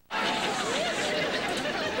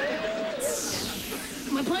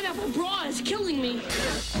 My pineapple bra is killing me.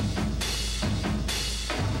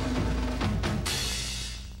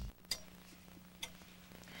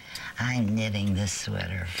 I'm knitting this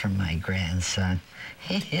sweater for my grandson.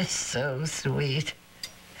 He is so sweet.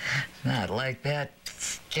 Not like that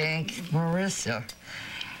skank Marissa.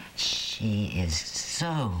 She is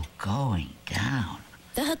so going down.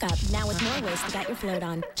 The Hookup, now with more ways to get your float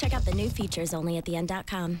on. Check out the new features only at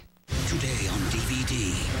theend.com. Today on DVD,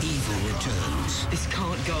 Evil returns. This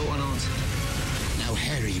can't go unanswered. Now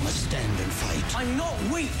Harry must stand and fight. I'm not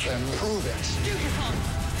weak. Then prove it. Stupefy!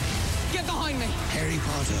 Get behind me! Harry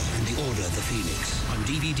Potter and the Order of the Phoenix on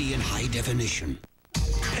DVD in high definition.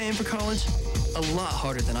 Paying for college? a lot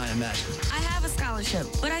harder than I imagined. I have a scholarship,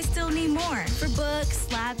 but I still need more. For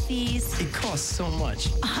books, lab fees. It costs so much.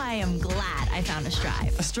 I am glad I found a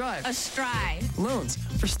Strive. A Strive? A Strive. Loans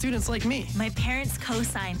for students like me. My parents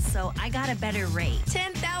co-signed, so I got a better rate.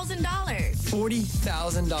 $10,000.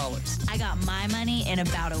 $40,000. I got my money in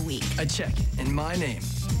about a week. A check in my name.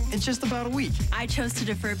 In just about a week. I chose to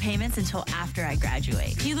defer payments until after I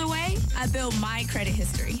graduate. Either way, I built my credit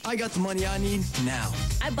history. I got the money I need now.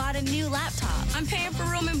 I bought a new laptop. I'm paying for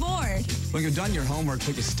room and board. When you've done your homework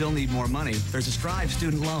but you still need more money, there's a Strive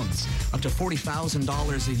Student Loans. Up to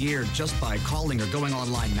 $40,000 a year just by calling or going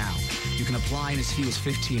online now. You can apply in as few as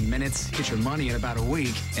 15 minutes, get your money in about a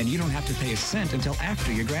week, and you don't have to pay a cent until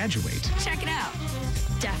after you graduate. Check it out.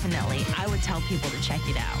 Definitely, I would tell people to check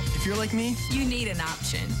it out. If you're like me, you need an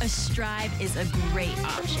option. A Strive is a great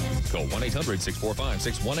option. Call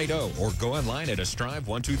 1-800-645-6180 or go online at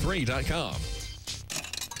astrive123.com.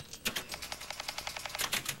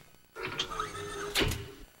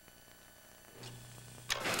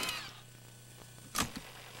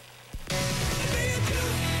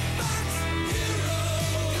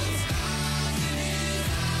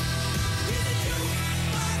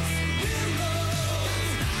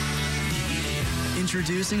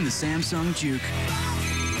 Introducing the Samsung Juke.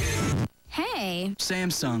 Hey.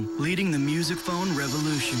 Samsung, leading the music phone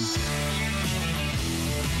revolution.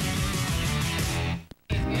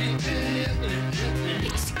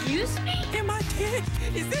 Excuse me? Am I dead?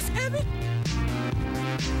 Is this heaven?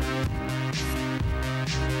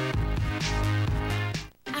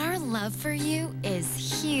 Our love for you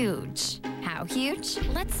is huge. How huge?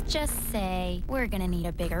 Let's just say we're gonna need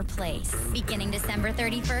a bigger place. Beginning December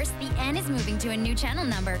 31st, the N is moving to a new channel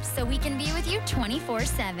number so we can be with you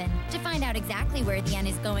 24/7. To find out exactly where the N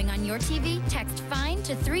is going on your TV, text FIND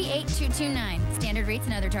to 38229. Standard rates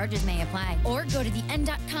and other charges may apply. Or go to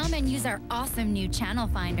theN.com and use our awesome new channel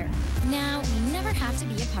finder. Now, we never have to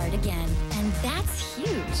be apart again. And that's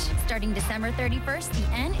huge. Starting December 31st, the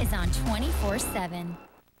N is on 24/7.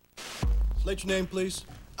 State your name, please.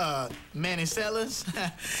 Manny Sellers.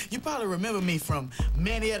 You probably remember me from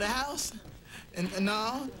Manny at the House.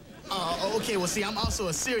 No? Okay, well, see, I'm also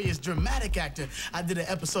a serious dramatic actor. I did an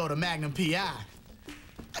episode of Magnum P.I.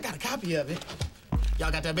 I got a copy of it. Y'all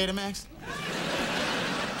got that Betamax?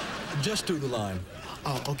 Just through the line.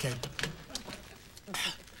 Oh, okay.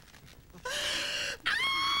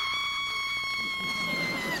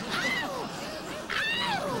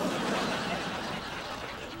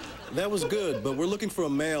 That was good, but we're looking for a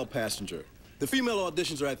male passenger. The female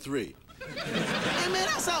auditions are at 3. Hey, man,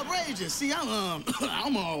 that's outrageous. See, I'm an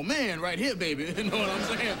old man right here, baby. You know what I'm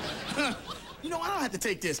saying? You know, I don't have to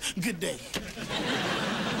take this. Good day.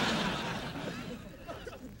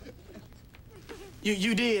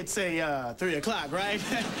 You did say 3 o'clock, right?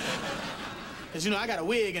 Because, you know, I got a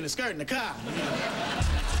wig and a skirt in the car. You know.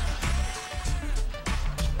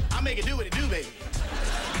 I'll make it do what it do, baby.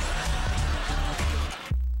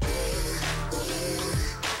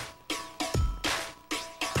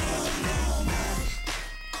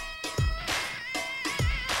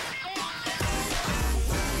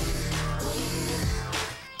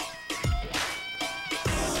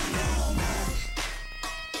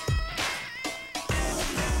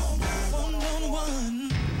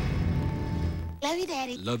 Love you,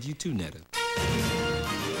 Daddy. Love you too, Netta. Thanks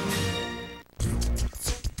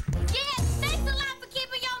a lot for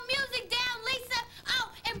keeping your music down, Lisa.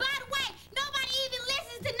 Oh, and by the way, nobody even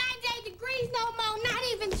listens to 98 Degrees no more, not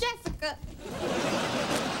even Jessica.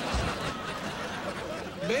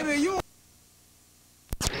 Baby, you...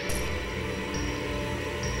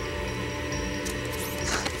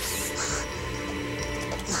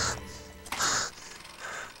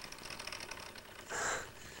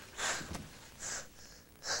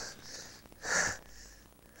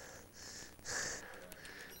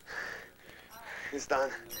 It's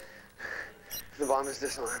done. The bomb is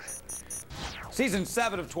disarmed. Season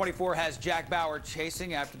 7 of 24 has Jack Bauer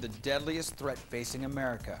chasing after the deadliest threat facing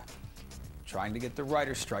America, trying to get the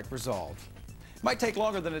writer's strike resolved. Might take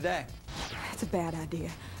longer than a day. That's a bad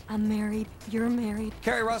idea. I'm married, you're married.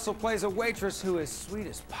 Carrie Russell plays a waitress who is sweet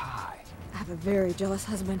as pie. I have a very jealous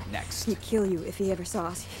husband. Next. He'd kill you if he ever saw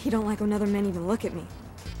us. He don't like when other men even look at me.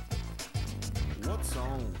 What's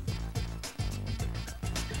on?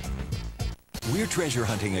 We're treasure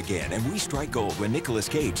hunting again, and we strike gold when Nicolas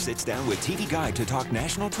Cage sits down with TV Guide to talk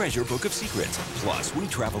National Treasure Book of Secrets. Plus, we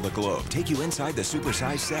travel the globe, take you inside the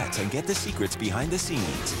supersized sets, and get the secrets behind the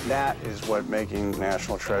scenes. That is what making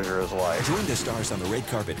National Treasure is like. Join the stars on the red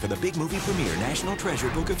carpet for the big movie premiere, National Treasure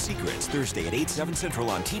Book of Secrets, Thursday at 8, 7 Central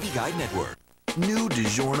on TV Guide Network. New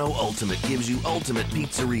DiGiorno Ultimate gives you ultimate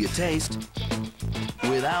pizzeria taste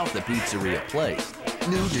without the pizzeria place.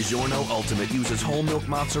 New DiGiorno Ultimate uses whole milk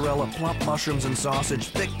mozzarella, plump mushrooms and sausage,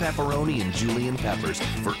 thick pepperoni, and julienne peppers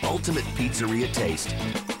for ultimate pizzeria taste.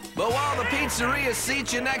 But while the pizzeria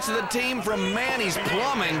seats you next to the team from Manny's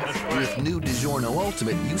Plumbing, with new DiGiorno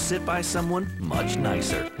Ultimate, you sit by someone much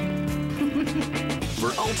nicer.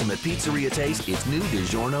 For ultimate pizzeria taste, it's new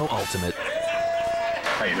DiGiorno Ultimate.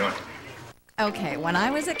 How you doing? Okay, when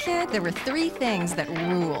I was a kid, there were 3 things that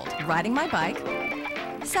ruled: riding my bike,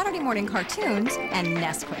 Saturday morning cartoons, and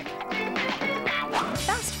Nesquik.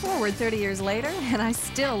 Fast forward 30 years later, and I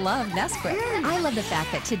still love Nesquik. I love the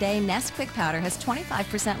fact that today Nesquik powder has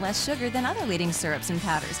 25% less sugar than other leading syrups and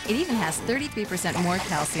powders. It even has 33% more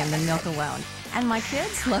calcium than milk alone. And my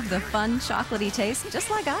kids love the fun, chocolatey taste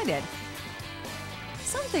just like I did.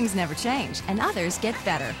 Some things never change, and others get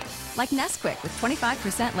better. Like Nesquik with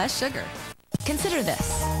 25% less sugar. Consider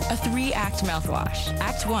this, a 3-act mouthwash.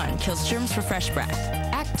 Act 1 kills germs for fresh breath.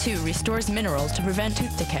 Act 2 restores minerals to prevent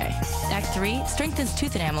tooth decay. Act 3 strengthens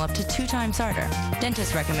tooth enamel up to 2 times harder.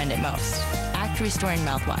 Dentists recommend it most. Act Restoring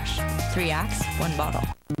Mouthwash. 3 acts, 1 bottle.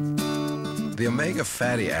 The omega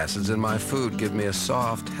fatty acids in my food give me a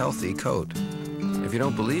soft, healthy coat. If you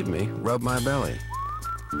don't believe me, rub my belly.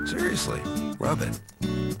 Seriously, rub it.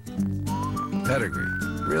 Pedigree,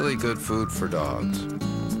 really good food for dogs.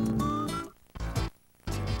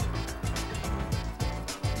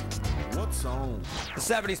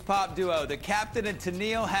 The 70s pop duo, The Captain and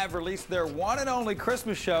Tennille, have released their one and only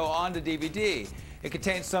Christmas show onto DVD. It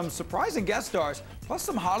contains some surprising guest stars, plus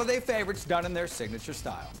some holiday favorites done in their signature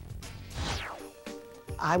style.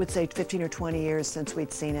 I would say 15 or 20 years since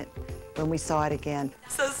we'd seen it when we saw it again.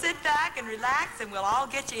 So sit back and relax, and we'll all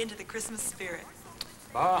get you into the Christmas spirit.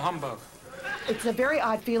 Bah humbug. It's a very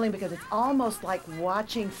odd feeling because it's almost like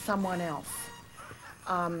watching someone else.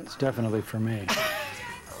 It's definitely for me.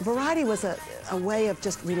 Variety was a way of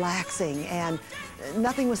just relaxing, and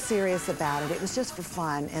nothing was serious about it. It was just for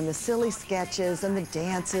fun, and the silly sketches and the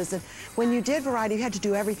dances. And when you did Variety, you had to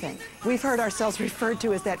do everything. We've heard ourselves referred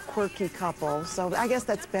to as that quirky couple, so I guess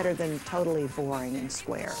that's better than totally boring and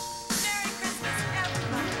square.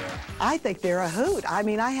 I think they're a hoot. I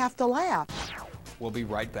mean, I have to laugh. We'll be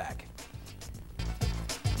right back.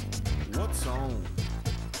 What's on?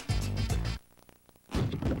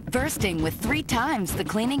 Bursting with 3 times the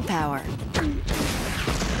cleaning power.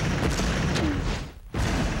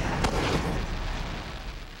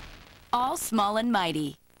 All small and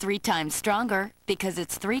mighty. 3 times stronger because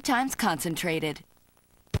it's 3 times concentrated.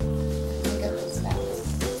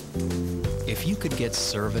 If you could get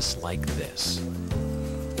service like this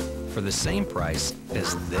for the same price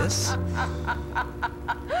as this,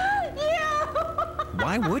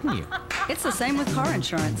 why wouldn't you? It's the same with car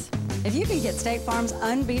insurance. If you can get State Farm's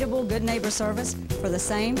unbeatable good neighbor service for the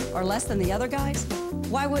same or less than the other guys,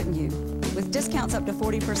 why wouldn't you? With discounts up to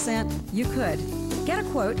 40%, you could. Get a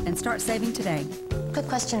quote and start saving today. Quick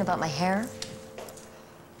question about my hair.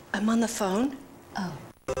 I'm on the phone. Oh.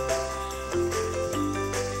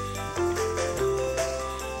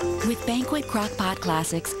 With Banquet Crock-Pot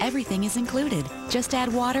Classics, everything is included. Just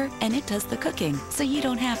add water and it does the cooking, so you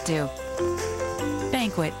don't have to.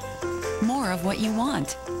 Banquet. More of what you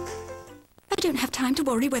want. I don't have time to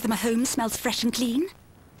worry whether my home smells fresh and clean.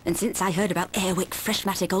 And since I heard about Airwick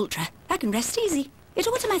Freshmatic Ultra, I can rest easy. It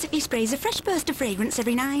automatically sprays a fresh burst of fragrance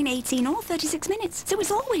every 9, 18 or 36 minutes, so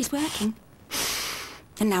it's always working.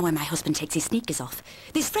 And now when my husband takes his sneakers off,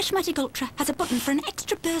 this Freshmatic Ultra has a button for an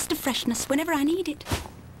extra burst of freshness whenever I need it.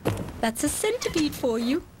 That's a centipede for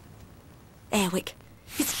you. Airwick.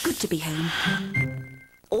 It's good to be home.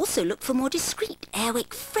 Also look for more discreet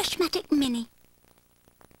Airwick Freshmatic Mini.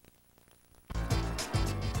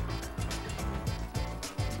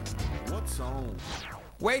 What's on?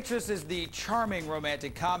 Waitress is the charming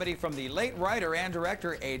romantic comedy from the late writer and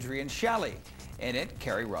director Adrian Shelley. In it,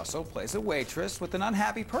 Carrie Russell plays a waitress with an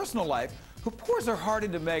unhappy personal life who pours her heart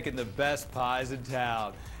into making the best pies in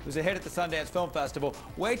town. It was a hit at the Sundance Film Festival.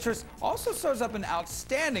 Waitress also serves up an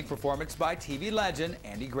outstanding performance by TV legend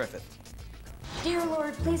Andy Griffith. Dear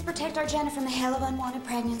Lord, please protect our Jenna from the hell of unwanted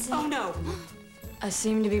pregnancy. Oh, no. I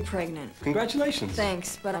seem to be pregnant. Congratulations.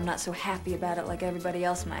 Thanks, but I'm not so happy about it like everybody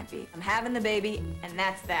else might be. I'm having the baby, and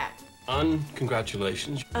that's that.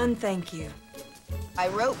 Congratulations. Thank you. I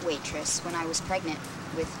wrote Waitress when I was pregnant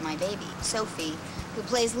with my baby, Sophie, who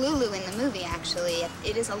plays Lulu in the movie, actually.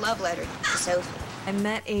 It is a love letter to Sophie. I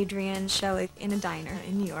met Adrian Shelley in a diner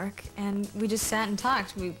in New York, and we just sat and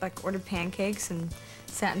talked. We, ordered pancakes and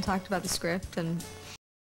sat and talked about the script, and...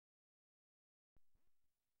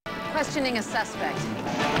 Questioning a suspect.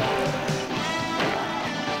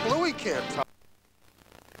 Louis can't talk.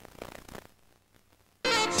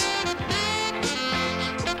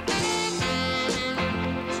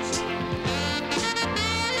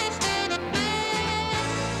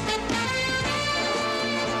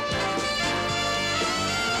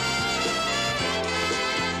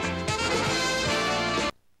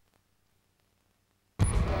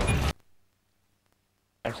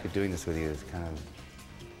 Actually, doing this with you is kind of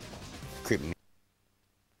creeping me.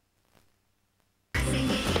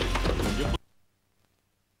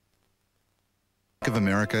 Bank of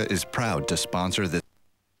America is proud to sponsor this.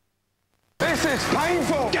 This is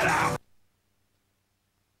painful! Get out!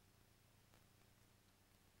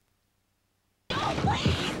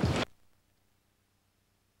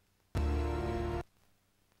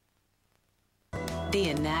 The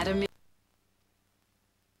Anatomy.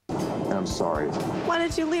 I'm sorry. Why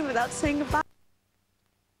did you leave without saying goodbye?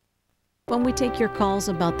 When we take your calls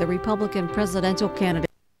about the Republican presidential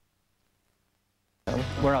candidate.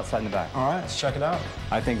 We're outside in the back. All right, let's check it out.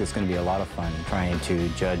 I think it's going to be a lot of fun trying to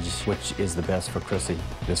judge which is the best for Chrissy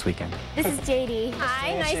this weekend. This is JD.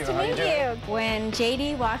 Hi, nice to meet you. When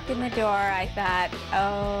JD walked in the door, I thought,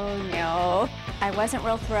 oh no. I wasn't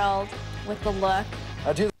real thrilled with the look.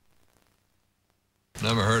 I do.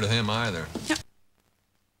 Never heard of him either.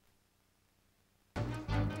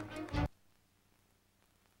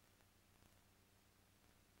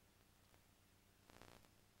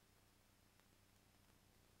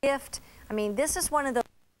 Gift. I mean, this is one of the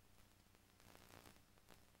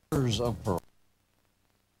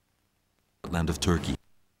land of Turkey.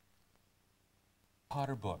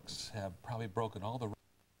 Potter books have probably broken all the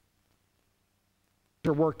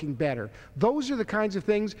are working better. Those are the kinds of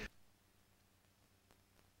things.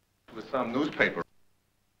 With some newspaper.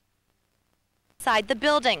 inside the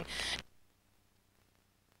building.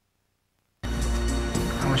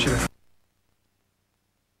 I want you to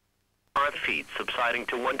 5 feet, subsiding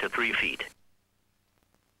to 1 to 3 feet.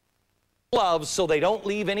 Gloves so they don't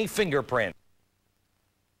leave any fingerprint.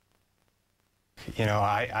 You know,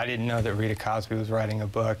 I didn't know that Rita Cosby was writing a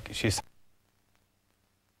book. She's...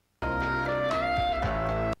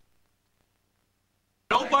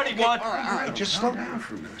 Nobody wants... All right, just slow down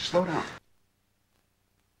for a minute. Slow down.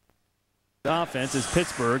 The offense is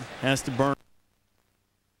Pittsburgh has to burn.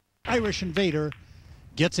 Irish Invader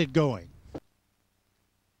gets it going.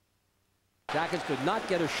 Jackets could not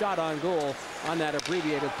get a shot on goal on that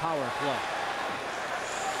abbreviated power play.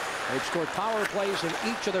 They've scored power plays in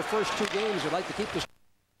each of their first 2 games. They'd like to keep this.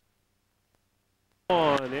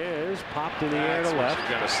 One is popped in the air to left.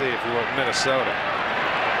 You're going to see if you want Minnesota.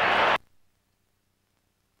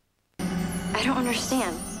 I don't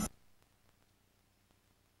understand.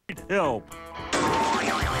 Help.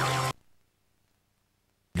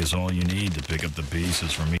 Guess all you need to pick up the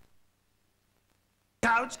pieces for me.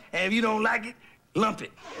 Couch, and if you don't like it, lump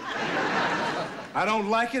it. I don't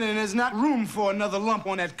like it, and there's not room for another lump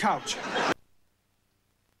on that couch.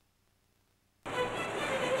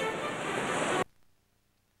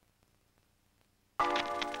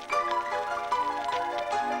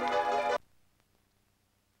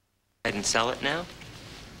 And sell it now?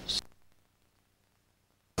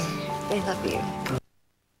 They love you.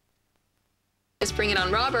 Just bring it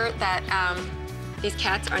on Robert that these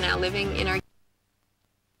cats are now living in our...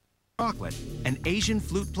 Chocolate, an Asian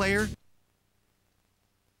flute player.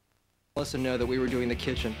 Let us know that we were doing the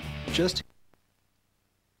kitchen. Just...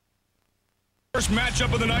 First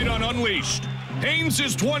matchup of the night on Unleashed. Haynes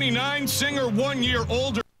is 29, Singer 1 year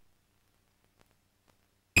older.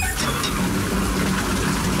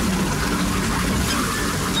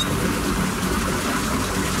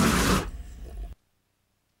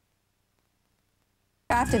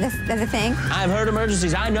 After the thing. I've heard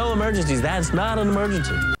emergencies. I know emergencies. That's not an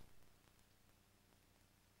emergency.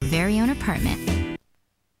 Very own apartment.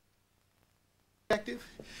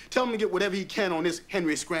 Tell him to get whatever he can on this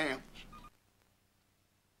Henry Scram.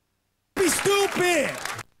 Be stupid!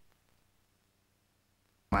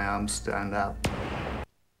 My arms stand up.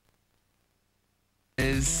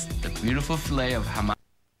 Is the beautiful fillet of Hamas.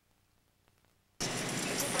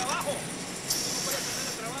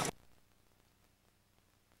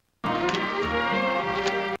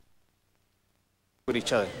 with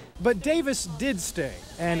each other. But Davis did stay,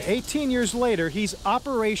 and 18 years later, he's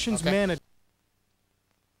operations manager.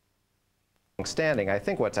 Standing. I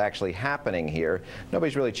think what's actually happening here,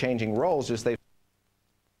 nobody's really changing roles, just they...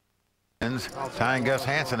 Tying Gus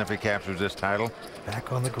Hansen if he captures this title.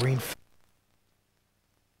 Back on the green.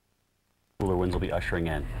 Cooler winds will be ushering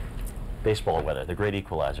in. Baseball weather, the great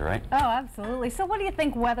equalizer, right? Oh, absolutely. So what do you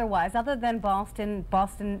think weather-wise, other than Boston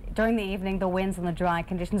during the evening, the winds and the dry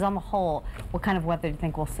conditions on the whole, what kind of weather do you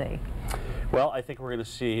think we'll see? Well, I think we're going to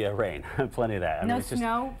see rain, plenty of that. No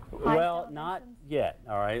snow? Well, not yet.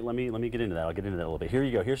 All right, let me get into that. I'll get into that a little bit. Here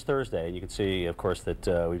you go. Here's Thursday, and you can see, of course, that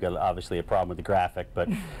we've got obviously a problem with the graphic, but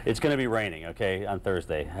it's going to be raining, okay, on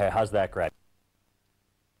Thursday. How's that graphic?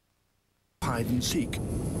 Hide and seek.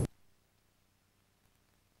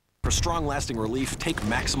 For strong lasting relief, take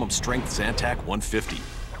Maximum Strength Zantac 150.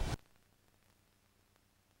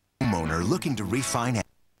 looking to refinance.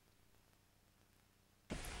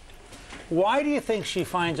 Why do you think she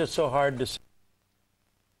finds it so hard to...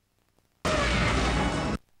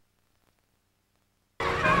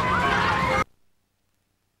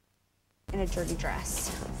 In a dirty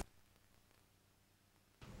dress.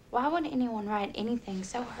 Why would anyone write anything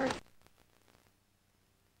so hurtful?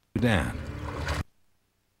 Dan.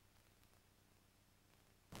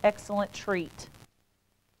 Excellent treat.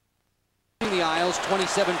 In the aisles,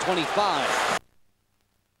 27-25.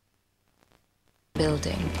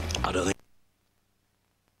 Building. Out of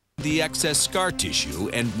the excess scar tissue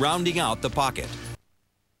and rounding out the pocket.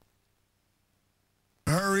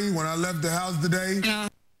 Hurry, when I left the house today.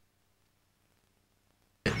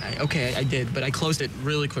 Okay, I did, but I closed it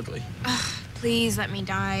really quickly. Ugh, please let me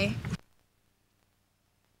die.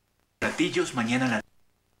 Platillos mañana.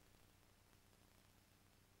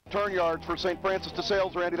 Turn yards for St. Francis de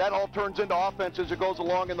Sales, Randy. That all turns into offense as it goes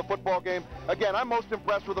along in the football game. Again, I'm most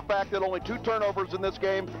impressed with the fact that only 2 turnovers in this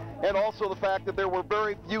game, and also the fact that there were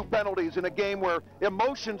very few penalties in a game where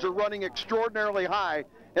emotions are running extraordinarily high.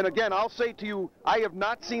 And again, I'll say to you, I have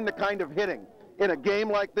not seen the kind of hitting in a game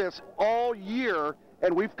like this all year,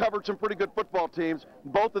 and we've covered some pretty good football teams.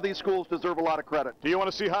 Both of these schools deserve a lot of credit. Do you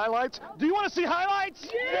want to see highlights? Do you want to see highlights?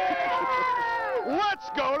 Yeah! Let's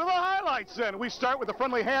go to the highlights then. We start with a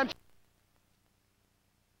friendly hand.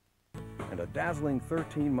 And a dazzling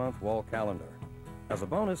 13-month wall calendar. As a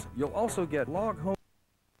bonus, you'll also get log home.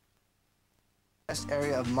 Chest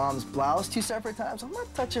area of mom's blouse 2 separate times. I'm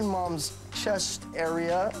not touching mom's chest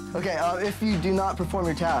area. Okay, if you do not perform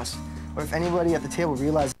your task, or if anybody at the table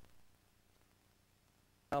realizes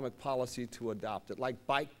economic policy to adopt it, like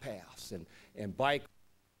bike paths and bike.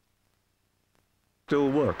 Still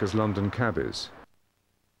work as London cabbies.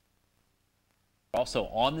 Also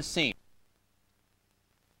on the scene.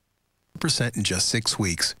 % in just 6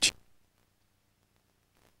 weeks.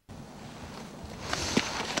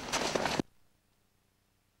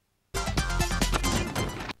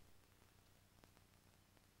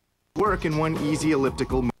 work in one easy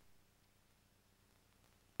elliptical.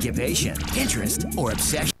 Occupation, interest, or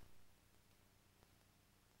obsession.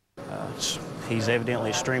 He's evidently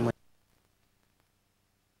extremely.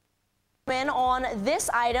 On this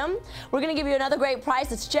item, we're going to give you another great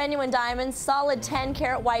price. It's genuine diamonds, solid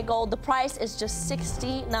 10-karat white gold. The price is just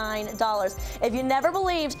 $69. If you never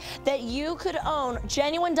believed that you could own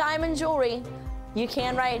genuine diamond jewelry, you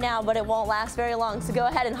can right now, but it won't last very long. So go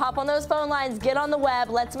ahead and hop on those phone lines, get on the web,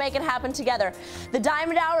 let's make it happen together. The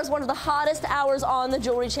Diamond Hour is one of the hottest hours on the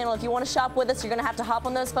Jewelry Channel. If you want to shop with us, you're going to have to hop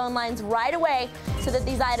on those phone lines right away so that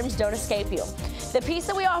these items don't escape you. The piece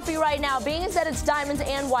that we offer you right now, being as that it's diamonds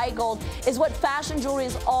and white gold, is what fashion jewelry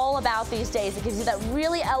is all about these days. It gives you that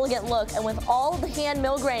really elegant look, and with all of the hand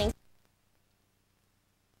mill graining,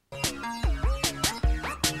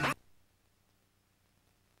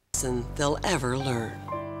 they'll ever learn.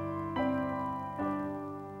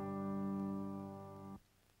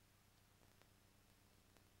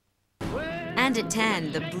 And at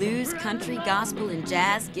 10, the blues, country, gospel, and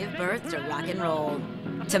jazz give birth to rock and roll.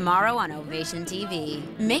 Tomorrow on Ovation TV.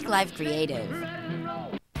 Make life creative.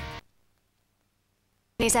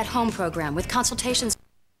 Days at Home program with consultations.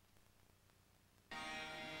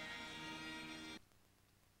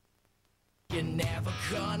 You're never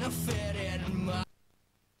gonna fit in my...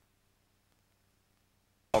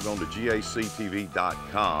 Log on to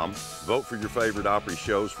gactv.com. Vote for your favorite Opry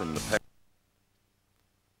shows from the past.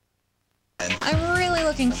 I'm really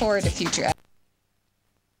looking forward to future.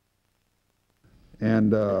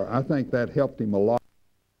 And I think that helped him a lot.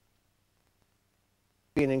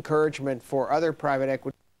 Be an encouragement for other private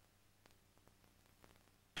equity.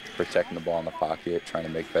 Protecting the ball in the pocket, trying to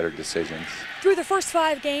make better decisions. Through the first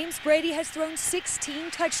 5 games, Brady has thrown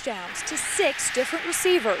 16 touchdowns to 6 different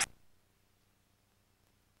receivers.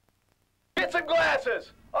 Get some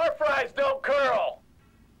glasses. Our fries don't curl.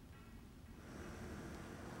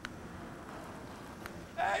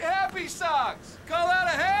 Hey, Happy Socks! Call out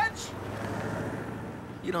a hedge?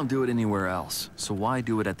 You don't do it anywhere else, so why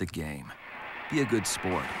do it at the game? Be a good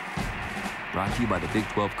sport. Brought to you by the Big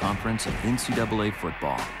 12 Conference of NCAA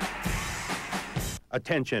Football.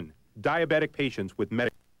 Attention, diabetic patients with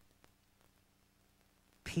medical.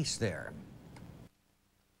 Peace there.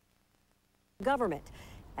 Government,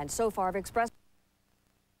 and so far have expressed.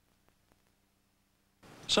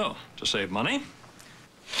 So, to save money,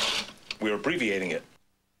 we're abbreviating it.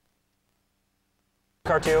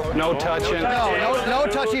 Cartoon. No touching. No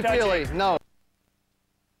touchy-feely. No.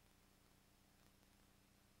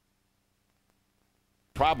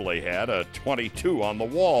 Probably had a .22 on the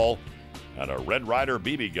wall and a Red Ryder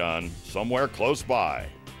BB gun somewhere close by.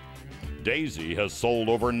 Daisy has sold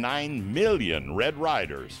over 9 million Red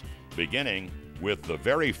Riders, beginning with the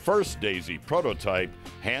very first Daisy prototype,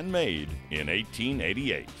 handmade in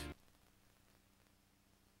 1888.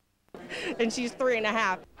 And she's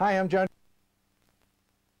 3.5. Hi, I'm John.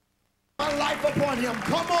 My life upon him.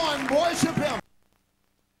 Come on, worship him.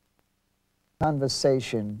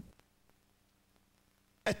 Conversation.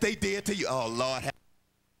 That they did to you. Oh, Lord.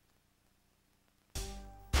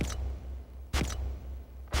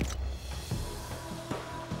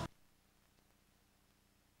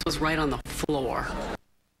 Was right on the floor.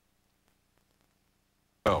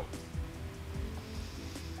 Oh.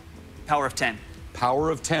 Power of 10. Power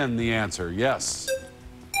of 10, the answer, yes.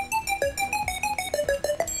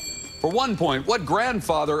 For 1 point, what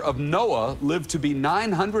grandfather of Noah lived to be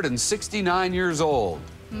 969 years old?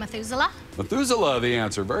 Methuselah. Methuselah, the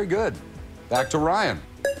answer, very good. Back to Ryan.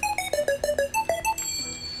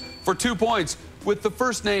 For 2 points, with the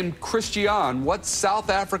first name Christian, what South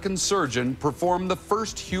African surgeon performed the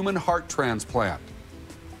first human heart transplant?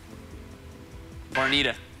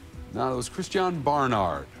 Barnita. No, it was Christian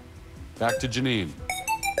Barnard. Back to Janine.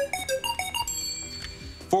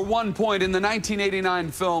 For 1 point, in the 1989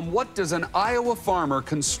 film, what does an Iowa farmer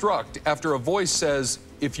construct after a voice says,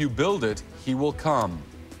 "If you build it, he will come"?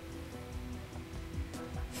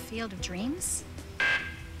 Field of Dreams.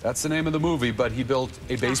 That's the name of the movie, but he built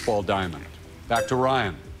a baseball diamond. Back to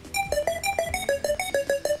Ryan.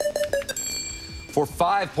 For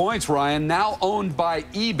 5 points, Ryan, now owned by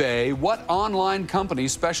eBay, what online company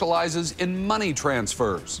specializes in money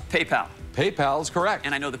transfers? PayPal. PayPal is correct.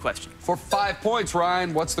 And I know the question. For 5 points,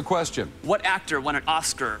 Ryan, what's the question? What actor won an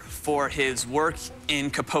Oscar for his work in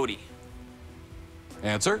Capote?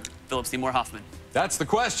 Answer? Philip Seymour Hoffman. That's the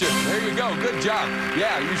question. There you go. Good job.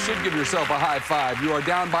 Yeah, you should give yourself a high five. You are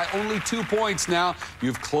down by only 2 points now.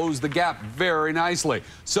 You've closed the gap very nicely.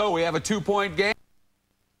 So we have a 2-point game.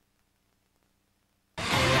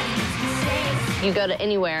 You go to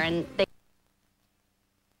anywhere and they...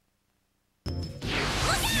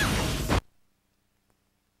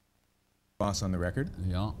 Boss on the record.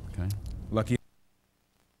 Yeah, okay. Lucky.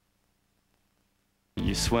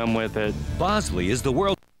 You swim with it. Bosley is the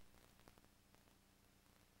world.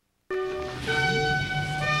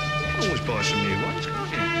 Always buy some new ones,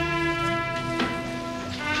 can't you?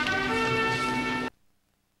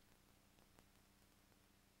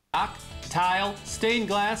 Rock, tile, stained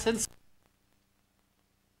glass, and...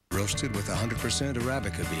 Roasted with 100%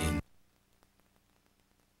 Arabica bean.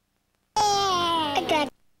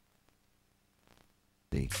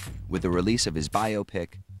 With the release of his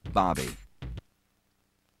biopic, Bobby.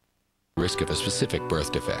 Risk of a specific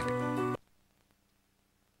birth defect.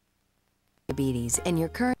 Diabetes and your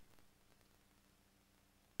current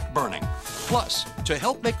burning. Plus, to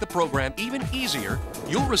help make the program even easier,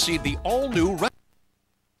 you'll receive the all-new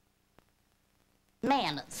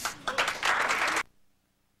Manners.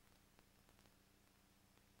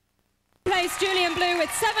 Place Julian Blue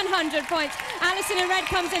with 700 points. Alison in red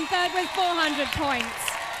comes in third with 400 points.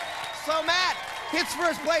 So Matt hits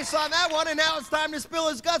first place on that one, and now it's time to spill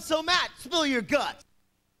his guts. So Matt, spill your guts.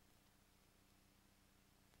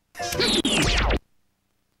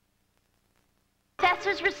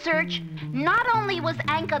 Professor's research, not only was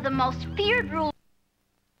Anka the most feared ruler,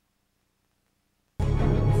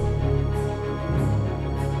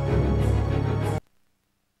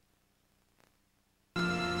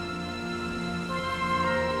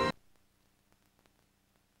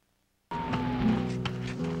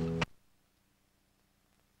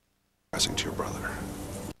 To your brother.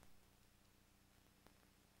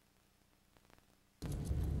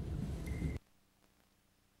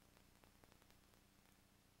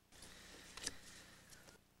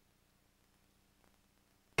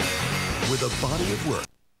 with a body of work.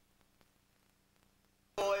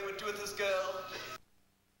 Boy, would do with this girl.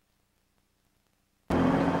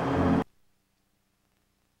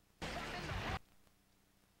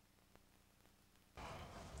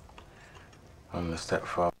 I'm gonna step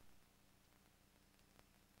forward.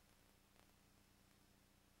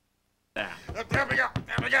 There we go.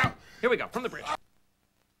 There we go. Here we go. From the bridge.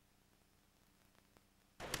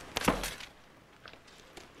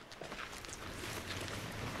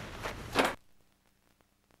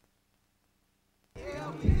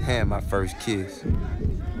 Had my first kiss.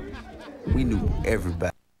 We knew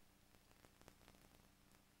everybody.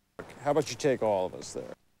 How about you take all of us there?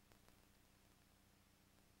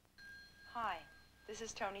 Hi, this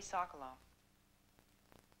is Tony Sokolov.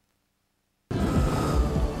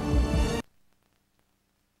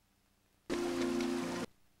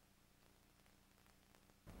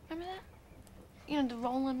 Remember that? You know, the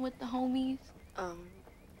rolling with the homies?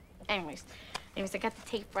 Anyways, I got the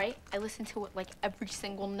tape, right? I listened to it like every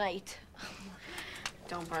single night.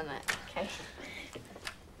 Don't burn that, okay?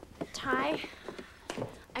 Ty,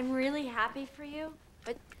 I'm really happy for you,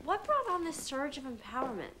 but what brought on this surge of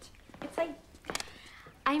empowerment? It's like,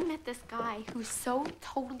 I met this guy who's so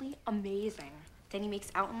totally amazing. Then he makes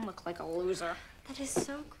Alton look like a loser. That is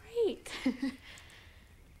so great.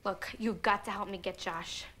 Look, you've got to help me get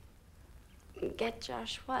Josh. Get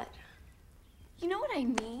Josh what? You know what I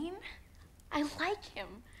mean? I like him.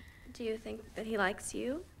 Do you think that he likes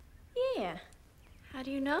you? Yeah. How do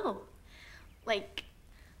you know? Like,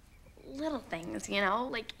 little things, you know?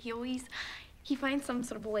 Like, he finds some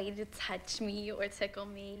sort of way to touch me or tickle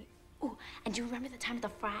me. Ooh, and do you remember the time at the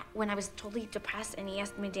frat when I was totally depressed and he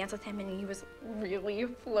asked me to dance with him and he was really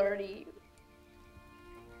flirty?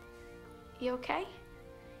 You okay?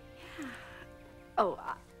 Yeah. Oh,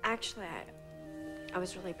 actually, I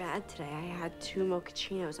was really bad today. I had 2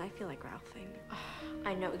 mochachinos. I feel like ralphing.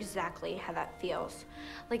 I know exactly how that feels.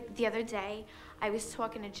 Like the other day, I was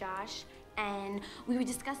talking to Josh and we were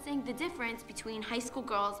discussing the difference between high school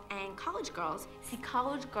girls and college girls. See,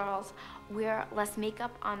 college girls wear less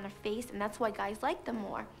makeup on their face and that's why guys like them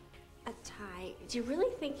more. Ty, do you really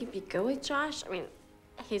think you'd be good with Josh? I mean,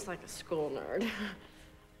 he's like a school nerd.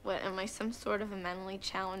 What, am I some sort of a mentally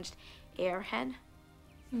challenged airhead?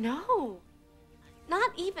 No,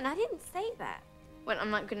 not even. I didn't say that. What, I'm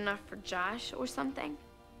not good enough for Josh or something?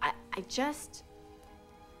 I just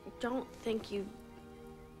don't think you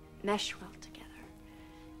mesh well together.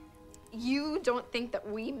 You don't think that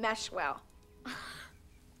we mesh well?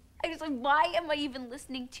 I was like, why am I even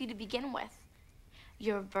listening to you to begin with?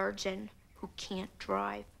 You're a virgin who can't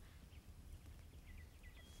drive.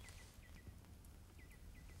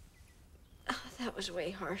 Oh, that was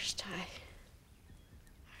way harsh, Ty. All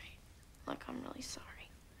right. Look, I'm really sorry.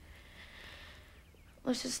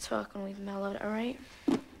 Let's just talk when we've mellowed, all right?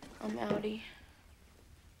 I'm outie.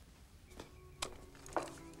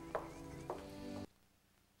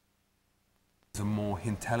 It's a more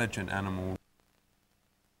intelligent animal.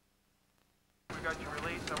 We got your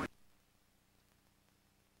release.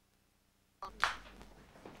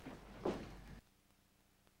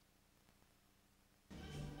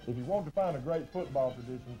 If you want to find a great football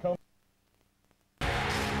tradition, come.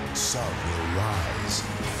 Some will rise,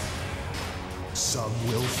 some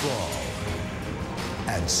will fall,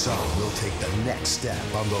 and some will take the next step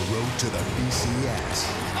on the road to the BCS.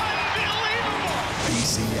 Unbelievable!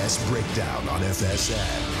 BCS Breakdown on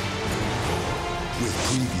FSN. With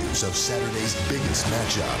previews of Saturday's biggest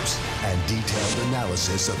matchups and detailed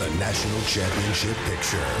analysis of the national championship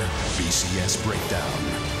picture. BCS Breakdown,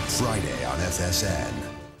 Friday on FSN.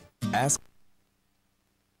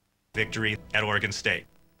 Victory at Oregon State.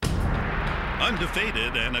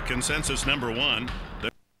 Undefeated and a consensus #1.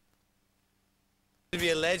 To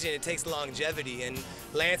be a legend, it takes longevity, and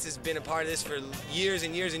Lance has been a part of this for years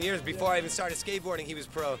and years and years. Before I even started skateboarding, he was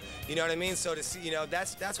pro. You know what I mean? So to see, you know,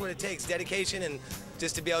 that's what it takes: dedication and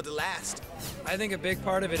just to be able to last. I think a big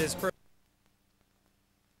part of it is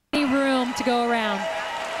room to go around.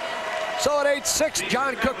 So at 8-6,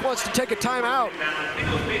 John Cook wants to take a timeout.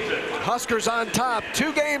 Huskers on top,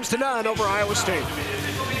 2-0 over Iowa State.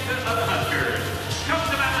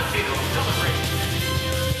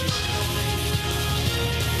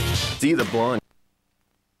 See the blonde.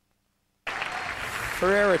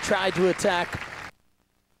 Ferreira tried to attack.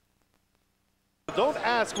 Don't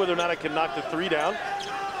ask whether or not I can knock the 3 down.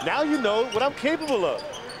 Now you know what I'm capable of.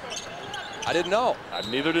 I didn't know.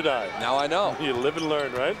 Neither did I. Now I know. You live and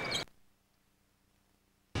learn, right?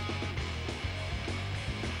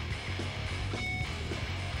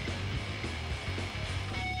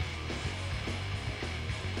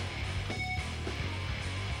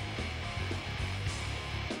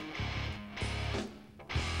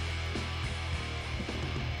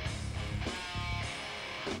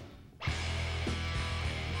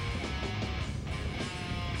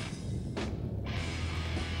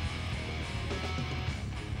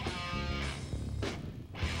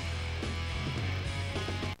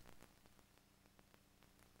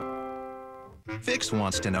 Fix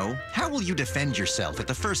wants to know, how will you defend yourself at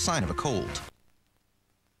the first sign of a cold?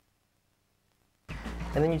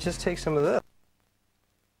 And then you just take some of this.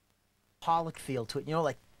 Pollock feel to it, you know,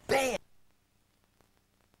 like bam!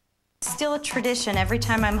 Still a tradition every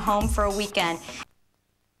time I'm home for a weekend.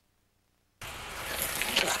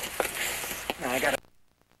 I got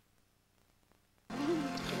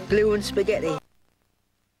blue and spaghetti.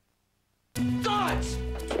 Gods!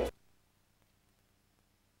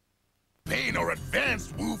 Pain or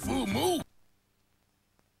advanced woo-foo move.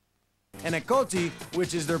 And a koti,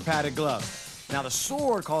 which is their padded glove. Now, the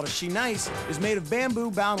sword, called a shinais, is made of bamboo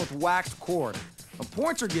bound with waxed cord.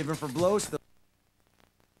 Points are given for blows to the...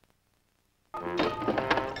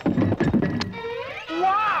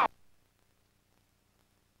 Wow!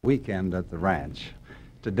 Weekend at the ranch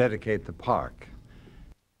to dedicate the park.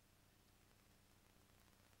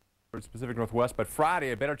 Pacific Northwest, but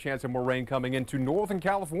Friday, a better chance of more rain coming into Northern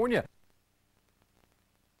California.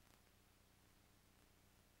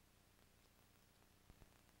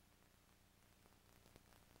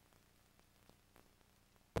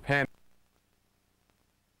 Japan.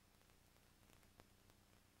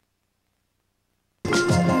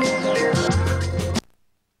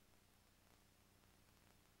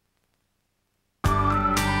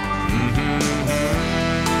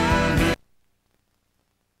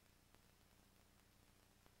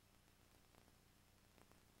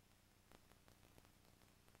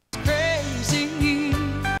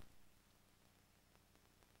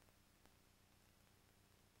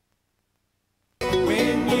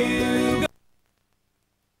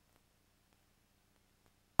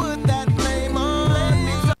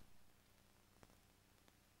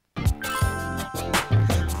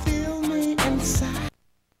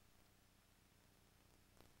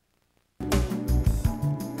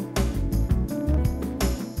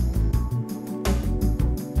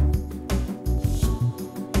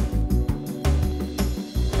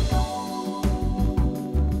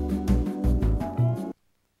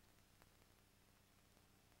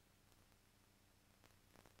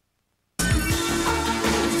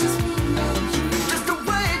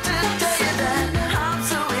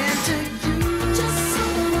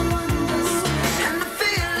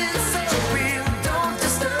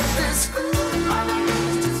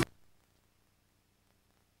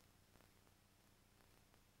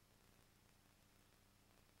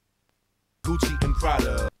 Gucci and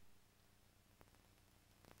Prada.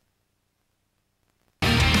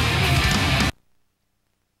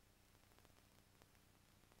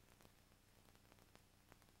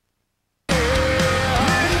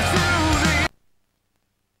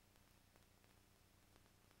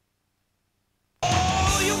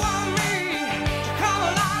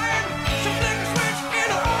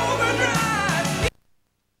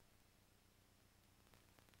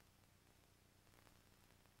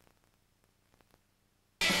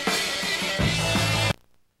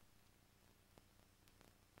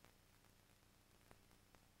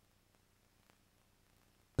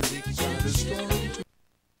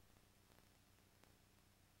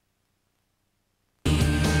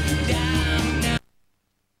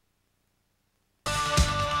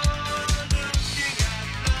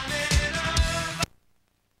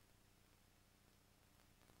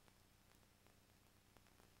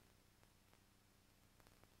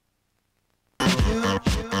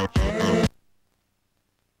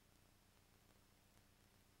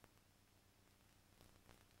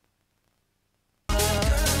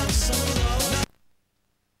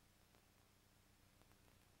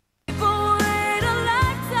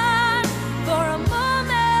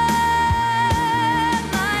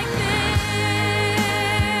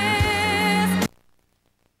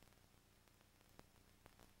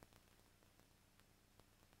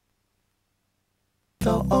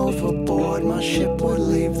 Fell overboard, my ship would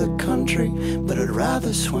leave the country, but I'd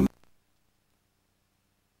rather swim.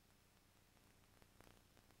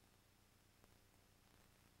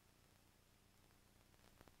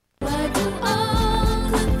 Why do all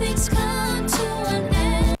good things come to an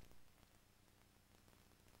end?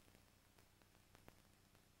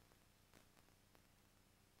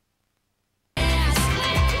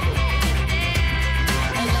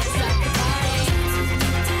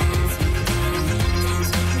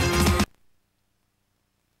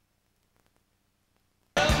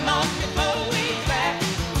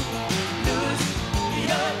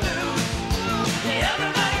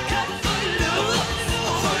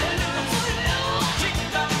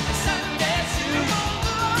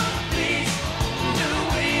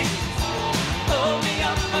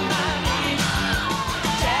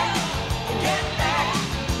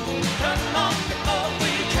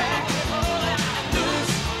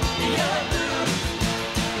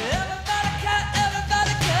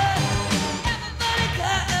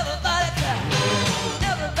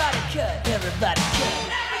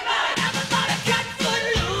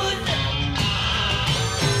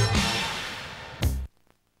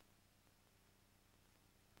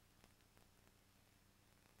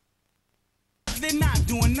 They're not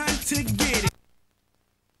doing nothing to get it.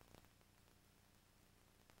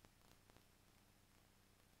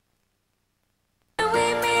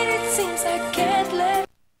 We meet, it seems I can't let.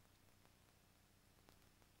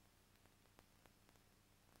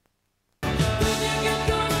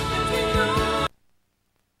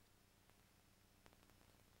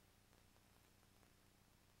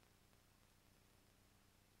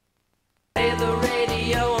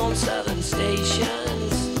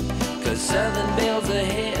 stations, 'cause Southern Belle's a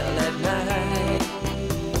hell at night.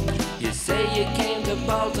 You say you came to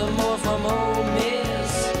Baltimore from Ole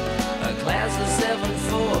Miss, a class of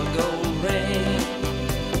 7-4 gold ring.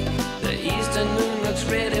 The eastern moon looks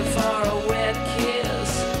ready for a wet kiss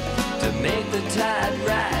to make the tide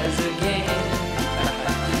rise again.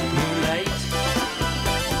 Moonlight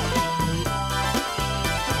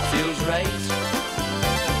feels right.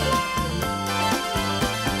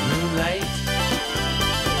 Moonlight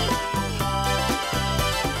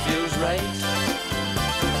feels right.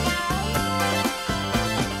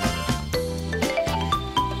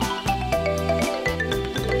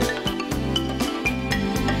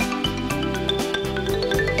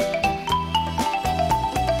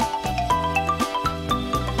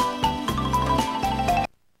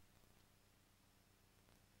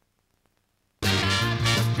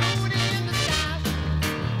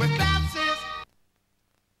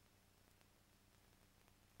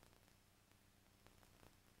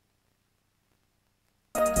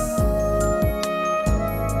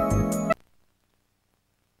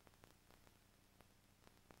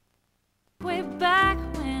 Way back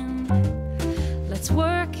when, let's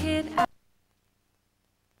work it out.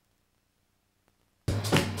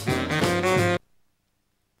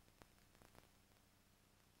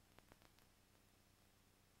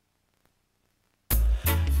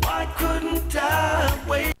 Why couldn't I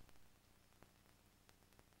wait?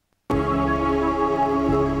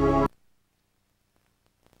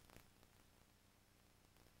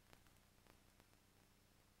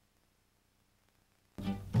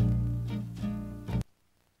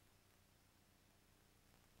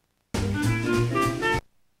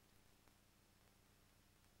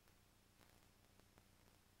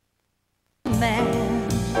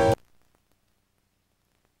 Man.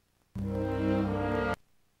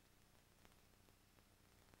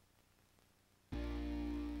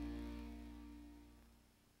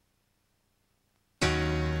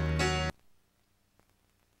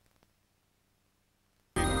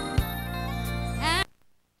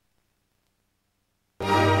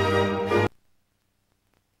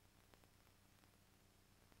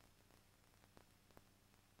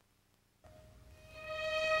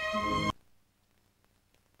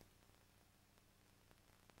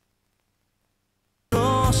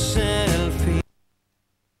 Selfie.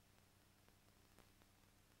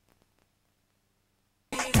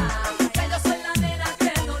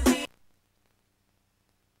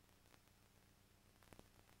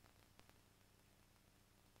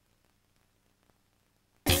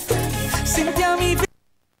 Sentía mi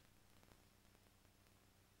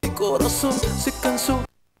corazón se cansó.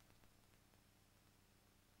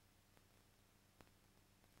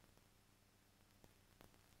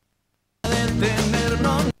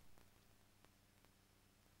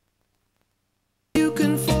 You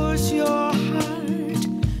can force your heart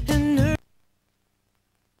and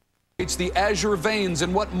It's the azure veins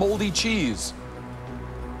in what moldy cheese?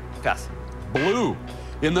 Pass. Blue.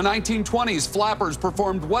 In the 1920s, flappers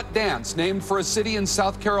performed what dance named for a city in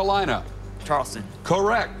South Carolina? Charleston.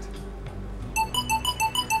 Correct.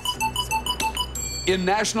 In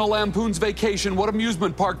National Lampoon's Vacation, what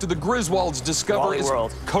amusement park did the Griswolds discover Wally is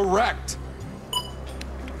World. correct?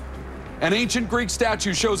 An ancient Greek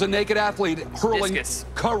statue shows a naked athlete hurling. Discus.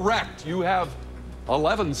 Correct. You have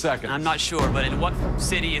 11 seconds. I'm not sure, but in what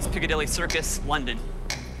city is Piccadilly Circus? London.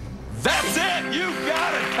 That's it! You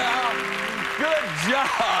got it, pal! Good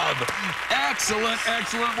job! Excellent,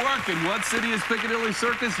 excellent work. In what city is Piccadilly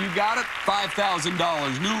Circus? You got it? $5,000.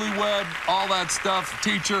 Newlywed, all that stuff.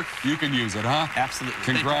 Teacher, you can use it, huh? Absolutely.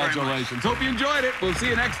 Congratulations. Hope you enjoyed it. We'll see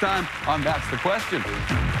you next time on That's the Question.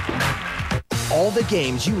 All the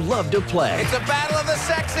games you love to play. It's a battle of the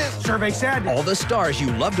sexes. Survey said. All the stars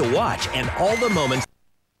you love to watch and all the moments.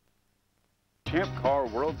 Champ Car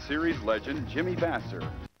World Series legend Jimmy Vasser.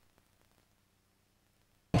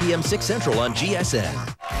 PM 6 Central on GSN.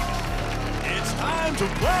 It's time to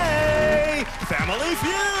play Family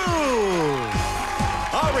Feud.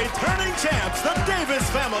 Our returning champs, the Davis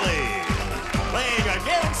family, playing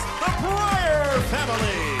against the Pryor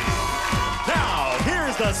family. Now,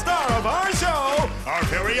 here's the star of our show, our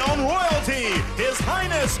very own royalty, His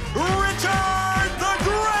Highness Richard the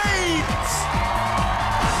Great.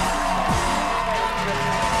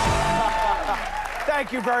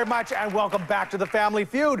 Thank you very much, and welcome back to the Family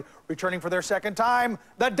Feud. Returning for their second time,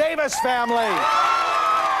 the Davis family.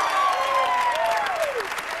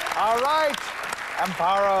 All right,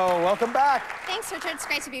 Amparo, welcome back. Thanks, Richard. It's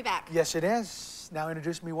great to be back. Yes, it is. Now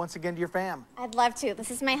introduce me once again to your fam. I'd love to. This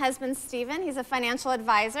is my husband, Stephen. He's a financial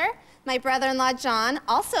advisor. My brother-in-law, John,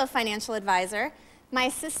 also a financial advisor. My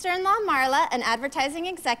sister-in-law, Marla, an advertising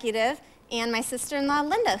executive, and my sister-in-law,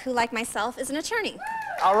 Linda, who, like myself, is an attorney.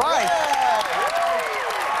 All right.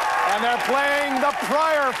 And they're playing the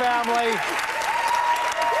Pryor family.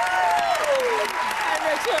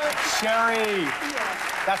 Sherry.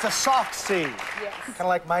 Yes. That's a soft C. Yes. Kind of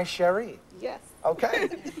like my Sherry. Yes. Okay.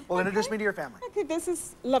 Well, introduce me to your family. Okay, this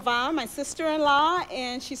is LaVon, my sister-in-law,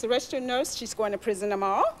 and she's a registered nurse. She's going to prison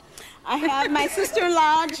tomorrow. I have my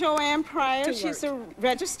sister-in-law, Joanne Pryor. She's a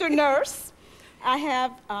registered nurse. I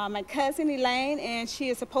have my cousin, Elaine, and she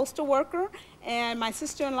is a postal worker. And my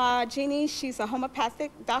sister-in-law, Jeannie, she's a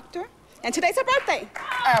homeopathic doctor. And today's her birthday.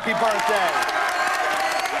 Happy birthday.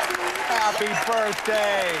 Happy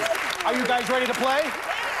birthday. Are you guys ready to play?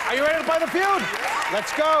 Are you ready to play the feud?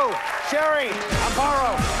 Let's go. Sherry,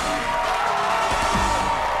 Amparo.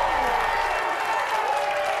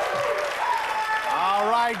 All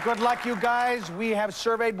right, good luck, you guys. We have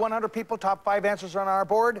surveyed 100 people. Top 5 answers are on our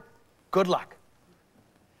board. Good luck.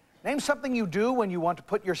 Name something you do when you want to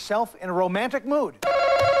put yourself in a romantic mood.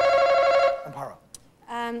 Amparo.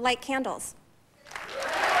 Light candles.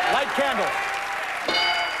 Light candles.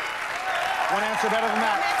 One answer better than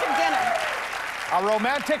that. Romantic dinner. A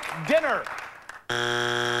romantic dinner.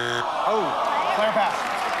 Oh, Claire pass.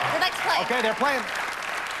 We'd like to play. Okay, they're playing.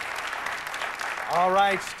 All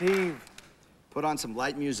right, Steve. Put on some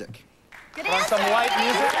light music. Good Put on some light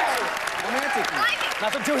music. Romantic.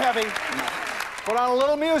 Nothing too heavy. Put on a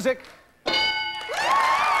little music. All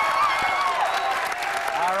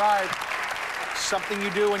right. Something you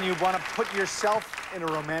do when you want to put yourself in a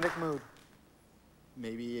romantic mood.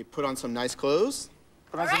 Maybe put on some nice clothes.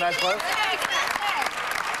 Put on some nice clothes.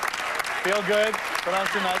 Feel good. Put on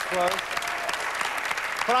some nice clothes.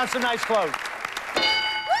 Put on some nice clothes.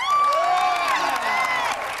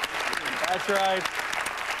 That's right.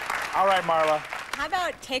 All right, Marla. How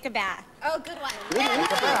about take a bath? Oh, good one.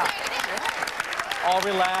 Take a bath. All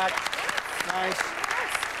relaxed. Nice.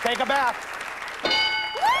 Take a bath.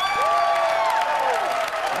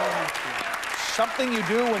 Something you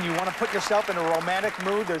do when you want to put yourself in a romantic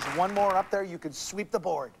mood. There's one more up there. You could sweep the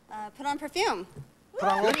board. Put on perfume. Put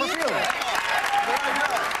on a little perfume.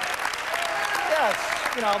 Yes,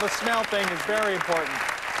 you know, the smell thing is very important.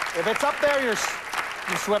 If it's up there, you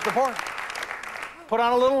swept the board. Put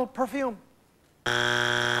on a little perfume.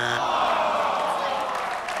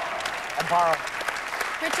 Amparo.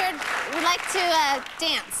 Richard, we'd like to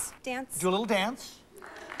dance. Dance. Do a little dance.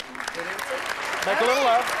 Make a little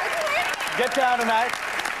love. Get down tonight.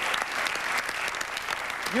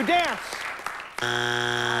 You dance.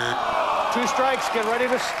 2 strikes. Get ready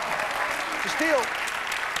to steal.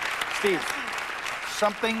 Steve,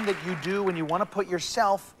 something that you do when you want to put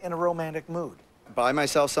yourself in a romantic mood. Buy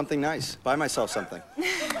myself something nice. Buy myself something. Good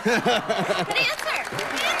answer. Good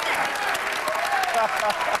answer.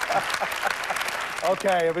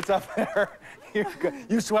 Okay, if it's up there,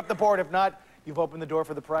 you swept the board. If not, you've opened the door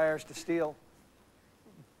for the Pryors to steal.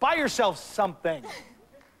 Buy yourself something. What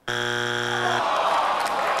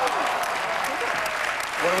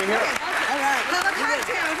do we hear? All right. Have a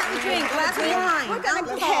cocktail. Have a drink. Glass of wine. We're going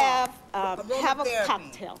to have a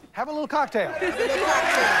cocktail. Have a little cocktail. A little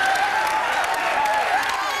cocktail.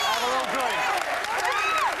 Have a little drink.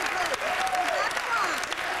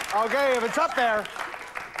 Okay, if it's up there,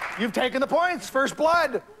 you've taken the points. First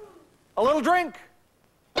blood. A little drink.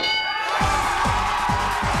 Okay.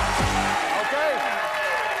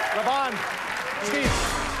 LaVon, Steve.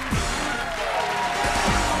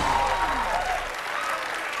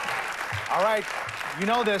 All right, you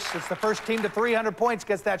know this. It's the first team to 300 points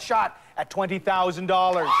gets that shot at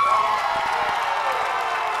 $20,000.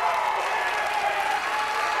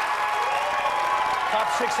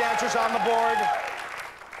 Top 6 answers on the board.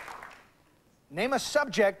 Name a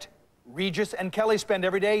subject Regis and Kelly spend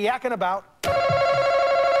every day yakking about.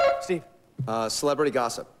 Steve. Celebrity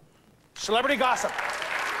gossip. Celebrity gossip.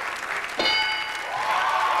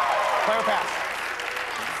 Claire pass.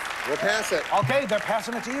 We'll pass it. Okay, they're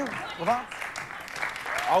passing it to you. LaVon.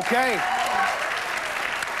 Okay.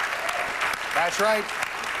 That's right.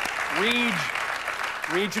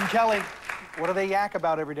 Reg and Kelly. What do they yak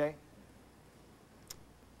about every day?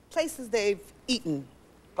 Places they've eaten.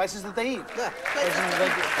 Places that they eat. Yeah.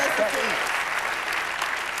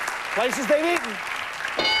 Places they've eaten.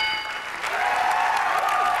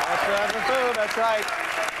 That's right, the food. That's right.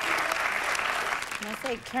 Can I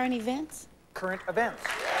say current events? Current events.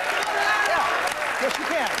 Yeah. Yes, you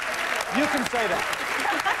can. You can say that.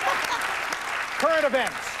 Current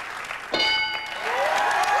events.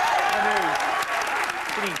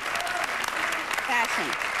 The news. Fashion.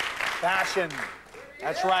 Fashion.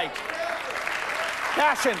 That's right.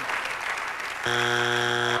 Fashion.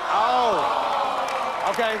 Oh.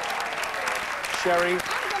 Okay. Sherry. I'm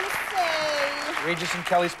going to say Regis and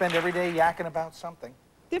Kelly spend every day yakking about something.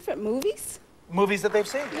 different movies. Movies that they've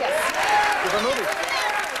seen? Yes. Different movies.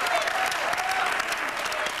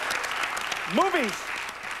 Movies.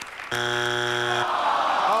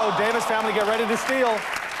 Oh, Davis family, get ready to steal.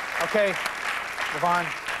 Okay, Yvonne,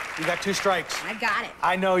 you got 2 strikes. I got it.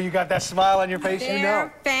 I know you got that smile on your face, you know.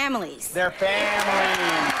 They're families. They're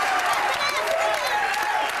families.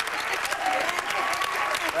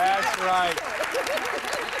 That's right.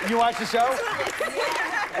 You watch the show?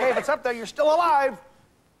 Hey, if it's up there, you're still alive.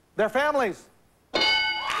 They're families. Good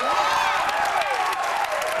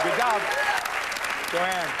job.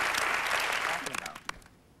 Joanne.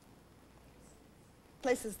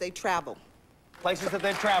 Places they travel. Places that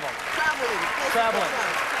they've traveled. Traveling.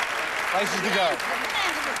 Places to go.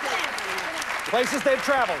 Places they've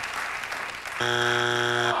traveled.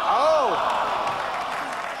 Oh!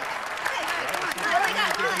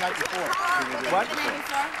 What?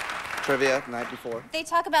 Trivia, night before. They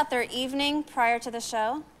talk about their evening prior to the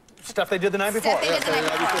show. Stuff they did the night before. Stuff they did the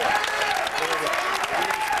night before.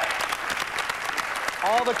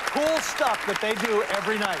 All the cool stuff that they do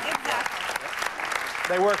every night. Exactly.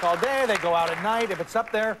 They work all day, they go out at night. If it's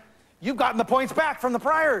up there, you've gotten the points back from the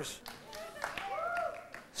priors.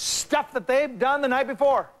 Stuff that they've done the night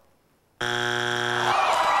before.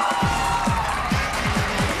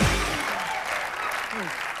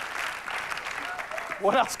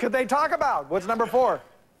 What else could they talk about? What's number 4?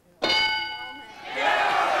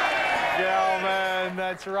 Gentlemen,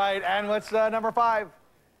 that's right. And what's number 5?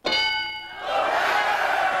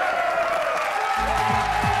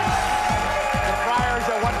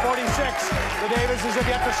 At 146. The Davises have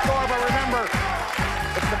yet to score, but remember,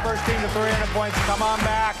 it's the first team to 300 points. Come on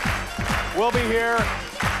back. We'll be here.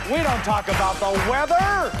 We don't talk about the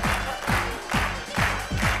weather.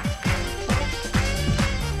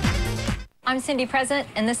 I'm Cindy Present,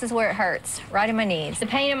 and this is where it hurts, right in my knees. The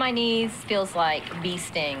pain in my knees feels like bee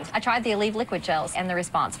stings. I tried the Aleve liquid gels, and the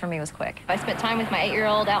response for me was quick. I spent time with my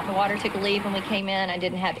 8-year-old out in the water, took Aleve when we came in. I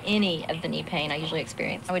didn't have any of the knee pain I usually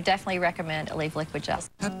experience. I would definitely recommend Aleve liquid gels.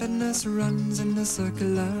 Happiness runs in a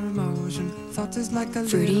circular motion. Thought is like a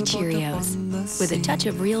Fruity Cheerios, with a touch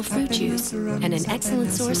of real fruit juice and an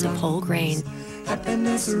excellent source of whole grain.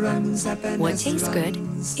 Happiness runs, What tastes good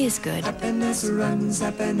is good. happiness runs,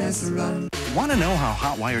 happiness runs. Want to know how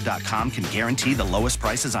Hotwire.com can guarantee the lowest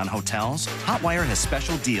prices on hotels? Hotwire has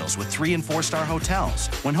special deals with 3- and 4-star hotels.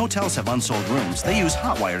 When hotels have unsold rooms, they use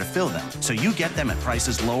Hotwire to fill them, so you get them at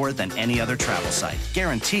prices lower than any other travel site.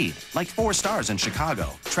 Guaranteed, like 4 stars in Chicago.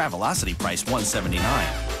 Travelocity price $179.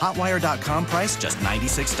 Hotwire.com price just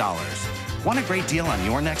 $96. Want a great deal on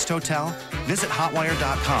your next hotel? Visit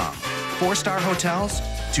Hotwire.com. 4-star hotels,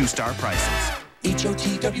 2-star prices.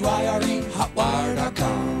 HOTWIRE,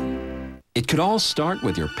 Hotwire.com. It could all start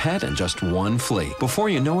with your pet and just one flea. Before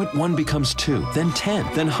you know it, one becomes 2, then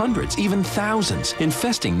 10, then hundreds, even thousands,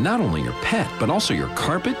 infesting not only your pet, but also your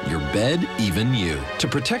carpet, your bed, even you. To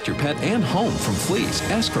protect your pet and home from fleas,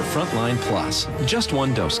 ask for Frontline Plus. Just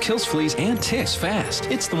 1 dose kills fleas and ticks fast.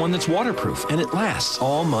 It's the one that's waterproof, and it lasts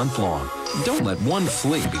all month long. Don't let one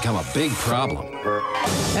flea become a big problem.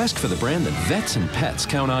 Ask for the brand that vets and pets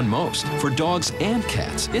count on most. For dogs and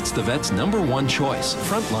cats, it's the vet's #1 choice,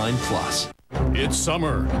 Frontline Plus. It's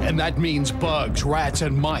summer, and that means bugs, rats,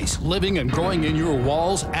 and mice living and growing in your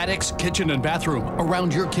walls, attics, kitchen, and bathroom,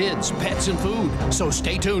 around your kids, pets, and food. So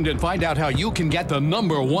stay tuned and find out how you can get the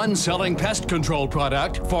 #1 selling pest control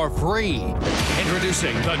product for free.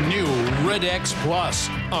 Introducing the new Rid-X Plus,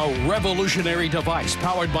 a revolutionary device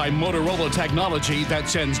powered by Motorola technology that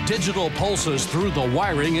sends digital pulses through the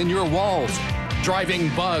wiring in your walls, driving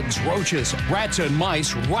bugs, roaches, rats, and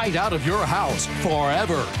mice right out of your house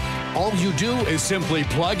forever. All you do is simply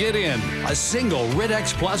plug it in. A single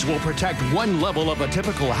Rid-X Plus will protect 1 level of a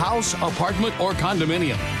typical house, apartment, or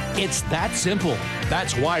condominium. It's that simple.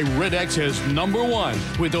 That's why Rid-X is #1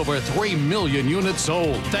 with over 3 million units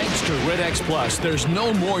sold. Thanks to Rid-X Plus, there's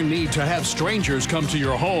no more need to have strangers come to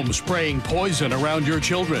your home spraying poison around your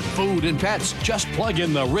children, food, and pets. Just plug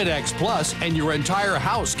in the Rid-X Plus and your entire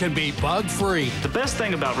house can be bug-free. The best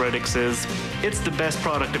thing about Rid-X is it's the best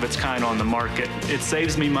product of its kind on the market. It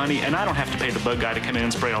saves me money, and I don't have to pay the bug guy to come in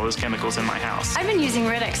and spray all those chemicals in my house. I've been using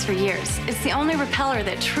Rid-X for years. It's the only repeller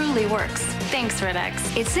that truly works. Thanks,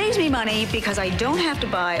 Rid-X. It saves me money because I don't have to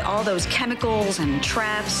buy all those chemicals and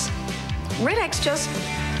traps. Rid-X just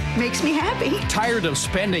makes me happy. Tired of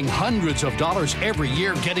spending hundreds of dollars every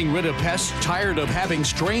year getting rid of pests? Tired of having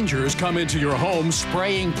strangers come into your home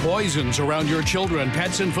spraying poisons around your children,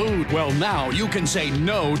 pets, and food? Well, now you can say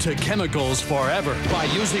no to chemicals forever by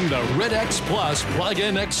using the Rid-X Plus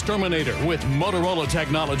plug-in exterminator with Motorola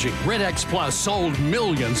technology. Rid-X Plus sold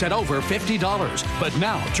millions at over $50. But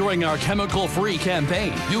now, during our chemical-free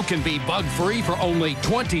campaign, you can be bug-free for only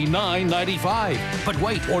 $29.95. But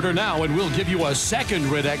wait, order now and we'll give you a second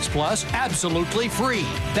Rid-X Plus absolutely free.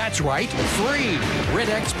 That's right, free.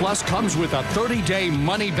 Rid-X Plus comes with a 30-day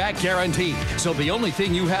money-back guarantee. So the only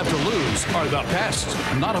thing you have to lose are the pests.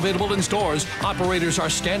 Not available in stores. Operators are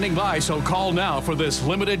standing by, so call now for this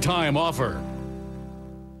limited time offer.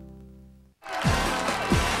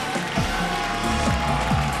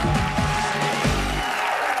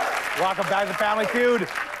 Welcome back to Family Feud.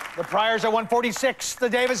 The Pryors at 146. The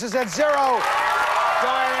Davises at 0.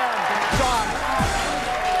 Joanne, John.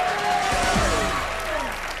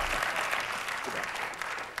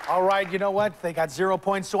 All right, you know what? They got 0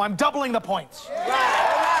 points, so I'm doubling the points.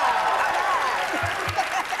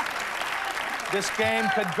 This game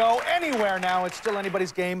could go anywhere now. It's still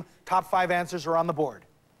anybody's game. Top 5 answers are on the board.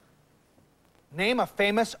 Name a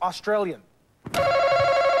famous Australian.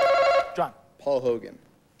 John. Paul Hogan.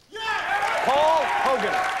 Paul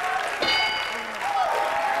Hogan.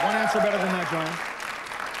 One answer better than that, John.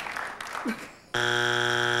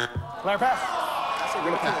 Claire, pass. That's a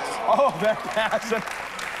good pass. Oh, they're passing.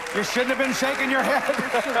 You shouldn't have been shaking your head.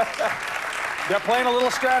 They're playing a little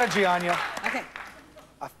strategy on you. Okay.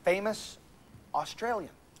 A famous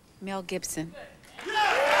Australian. Mel Gibson.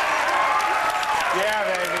 Yeah,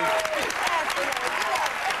 baby.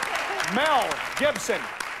 Mel Gibson.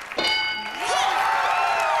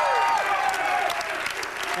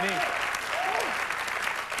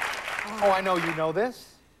 Oh, I know you know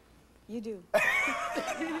this. You do.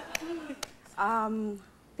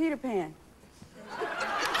 Peter Pan.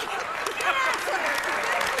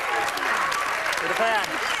 Peter Pan.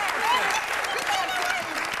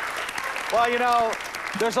 Well, you know,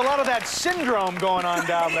 there's a lot of that syndrome going on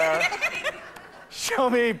down there. Show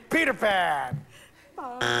me Peter Pan.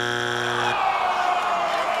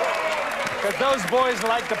 Because those boys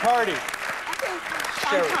like to party.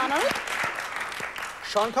 Sean Connery?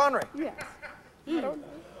 Sean Connery? Yes.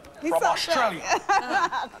 From Australia.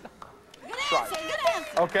 Good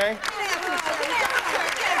answer. Okay.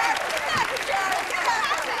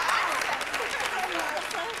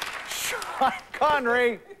 Sean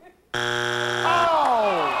Connery. Oh!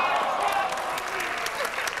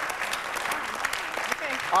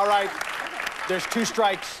 All right. There's 2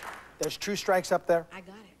 strikes. There's 2 strikes up there. I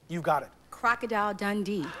got it. You got it. Crocodile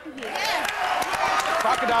Dundee.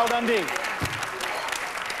 Crocodile Dundee.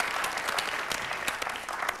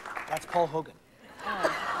 That's Paul Hogan.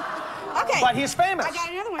 Okay. But he's famous. I got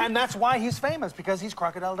another one. And that's why he's famous, because he's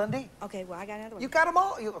Crocodile Dundee. Okay, well, I got another one. You got them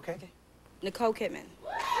all? Okay. Nicole Kidman.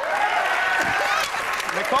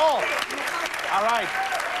 Nicole. All right.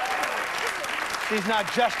 She's not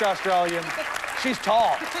just Australian. She's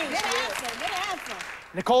tall. Good answer.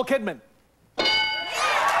 Nicole Kidman. Good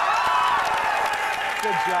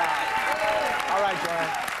job. All right, Joanne.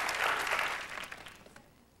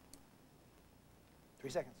 3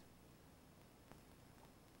 seconds.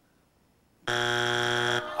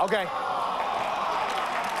 Okay.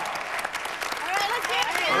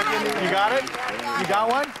 You got it? You got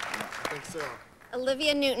one? I think so.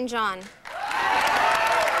 Olivia Newton-John.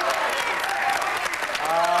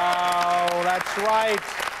 Oh, that's right.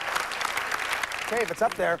 Okay, if it's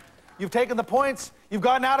up there, you've taken the points, you've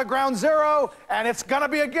gotten out of ground 0, and it's gonna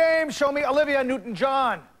be a game. Show me Olivia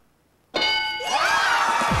Newton-John.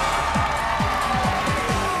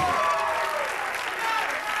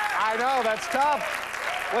 I know, that's tough.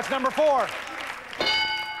 What's number 4?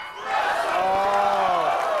 Oh,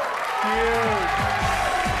 huge.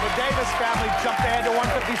 The Davis family jumped ahead to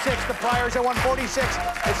 156. The Pryors at 146.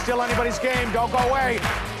 It's still anybody's game. Don't go away.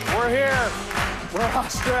 We're here. We're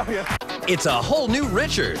Australia. It's a whole new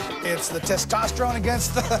Richard. It's the testosterone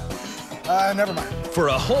against the... never mind. For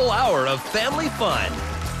a whole hour of family fun.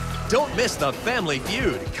 Don't miss the Family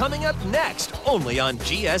Feud, coming up next, only on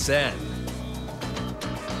GSN.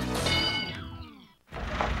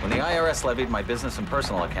 When the IRS levied my business and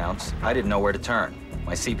personal accounts, I didn't know where to turn.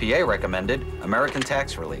 My CPA recommended American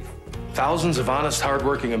Tax Relief. Thousands of honest,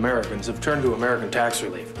 hardworking Americans have turned to American Tax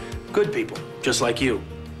Relief. Good people, just like you,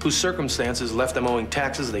 whose circumstances left them owing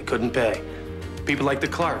taxes they couldn't pay. People like the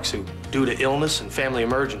Clarks, who, due to illness and family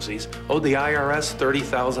emergencies, owed the IRS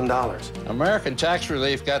 $30,000. American Tax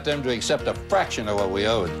Relief got them to accept a fraction of what we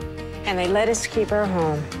owed. And they let us keep our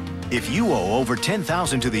home. If you owe over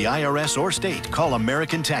 $10,000 to the IRS or state, call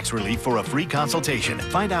American Tax Relief for a free consultation.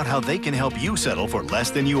 Find out how they can help you settle for less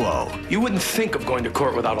than you owe. You wouldn't think of going to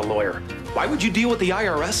court without a lawyer. Why would you deal with the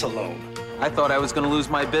IRS alone? I thought I was going to lose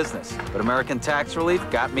my business, but American Tax Relief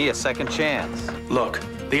got me a second chance. Look,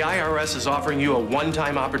 the IRS is offering you a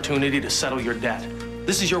one-time opportunity to settle your debt.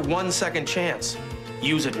 This is your 1 second chance.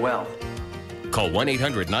 Use it well. Call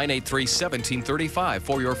 1-800-983-1735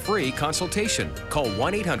 for your free consultation. Call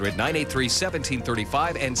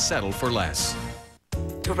 1-800-983-1735 and settle for less.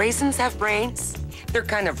 Do raisins have brains? They're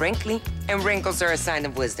kind of wrinkly, and wrinkles are a sign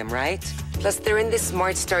of wisdom, right? Plus, they're in this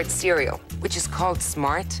Smart Start cereal, which is called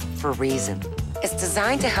Smart for a reason. It's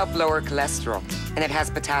designed to help lower cholesterol, and it has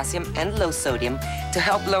potassium and low sodium to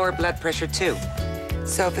help lower blood pressure, too.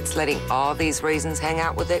 So if it's letting all these raisins hang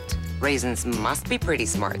out with it, raisins must be pretty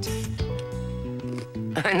smart.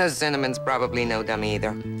 I know cinnamon's probably no dummy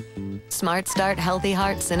either. Smart Start Healthy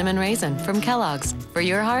Heart Cinnamon Raisin from Kellogg's. For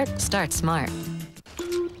your heart, start smart.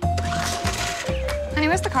 Honey,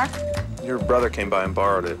 where's the car? Your brother came by and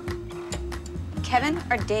borrowed it. Kevin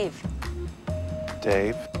or Dave?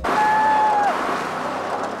 Dave?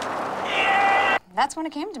 That's when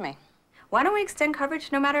it came to me. Why don't we extend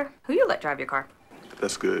coverage no matter who you let drive your car?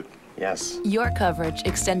 That's good. Yes. Your coverage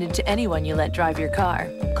extended to anyone you let drive your car.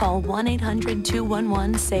 Call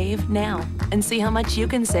 1-800-211-SAVE now and see how much you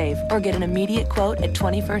can save or get an immediate quote at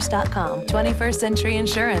 21st.com. 21st Century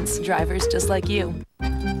Insurance, drivers just like you.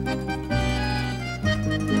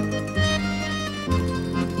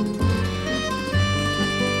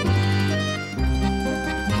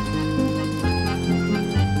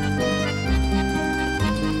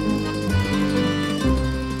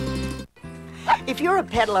 If you're a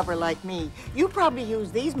pet lover like me, you probably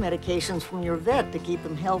use these medications from your vet to keep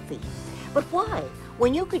them healthy. But why?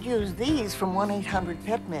 When you could use these from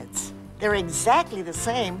 1-800-PET-MEDS. They're exactly the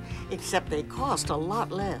same, except they cost a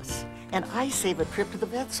lot less. And I save a trip to the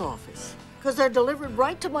vet's office, because they're delivered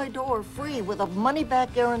right to my door free with a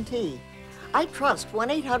money-back guarantee. I trust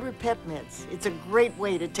 1-800-PET-MEDS. It's a great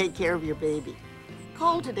way to take care of your baby.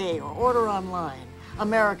 Call today or order online.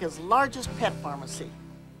 America's largest pet pharmacy.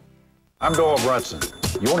 I'm Doyle Brunson.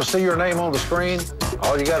 You want to see your name on the screen?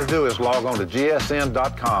 All you got to do is log on to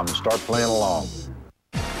gsn.com and start playing along.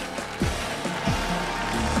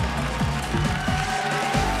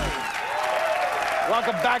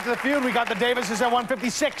 Welcome back to the feud. We got the Davises at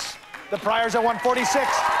 156, the Pryors at 146.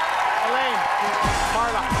 Elaine,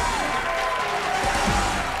 Marla.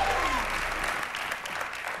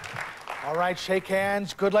 All right, shake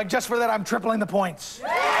hands. Good luck. Just for that, I'm tripling the points.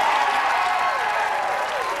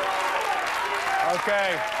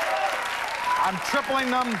 Okay. I'm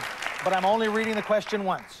tripling them, but I'm only reading the question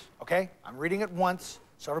once, okay? I'm reading it once,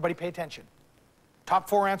 so everybody pay attention. Top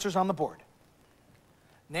 4 answers on the board.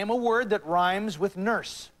 Name a word that rhymes with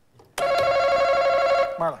nurse.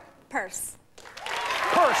 Marla. Purse.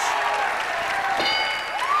 Purse.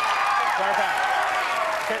 Sorry, Pat.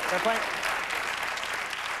 Okay, they're playing.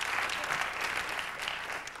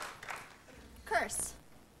 Curse.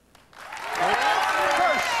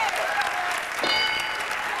 Curse.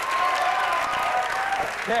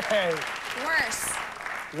 Okay. Worse.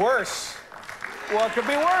 Worse. What could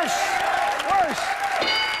be worse? Worse.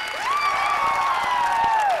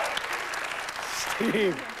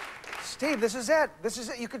 Steve. Steve, this is it. This is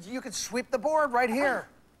it. You could sweep the board right here.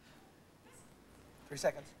 3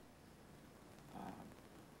 seconds.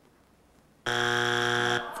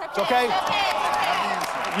 It's okay.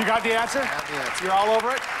 You got the answer? You're all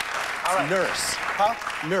over it? All right. Nurse. Huh?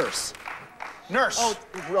 Nurse. Nurse. Oh,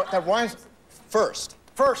 that rhymes. First.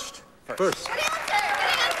 First. First.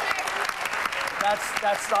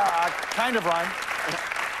 That's kind of rhyme.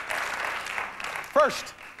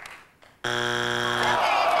 First.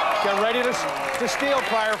 Get ready to steal,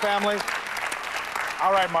 Pryor family.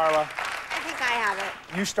 All right, Marla. I think I have it.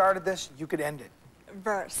 You started this. You could end it.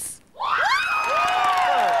 Verse.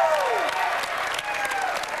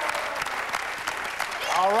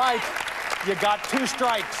 All right. You got 2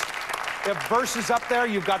 strikes. If verse is up there,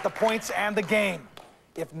 you've got the points and the game.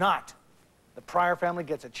 If not, the Pryor family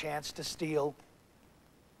gets a chance to steal.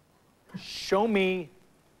 Show me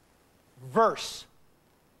verse.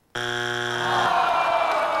 All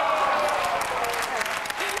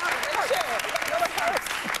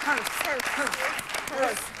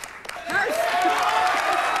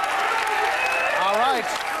right.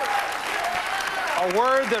 A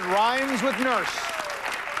word that rhymes with nurse.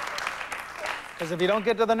 Because if you don't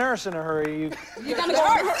get to the nurse in a hurry, You're gonna go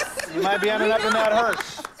hearse. you might be ending up in that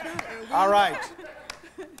hearse. All right.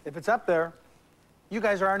 If it's up there, you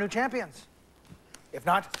guys are our new champions. If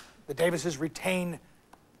not, the Davises retain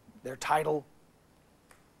their title,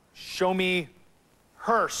 Show Me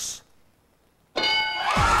Hearse.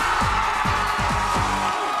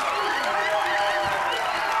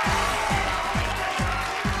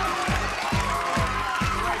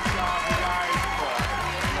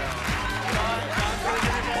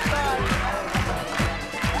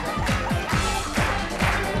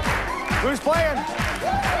 Who's playing?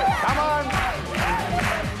 Come on.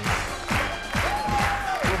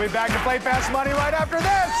 We'll be back to Play Fast Money right after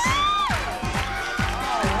this.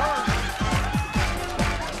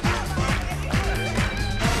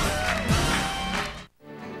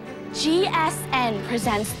 GSN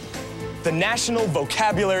presents the National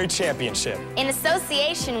Vocabulary Championship in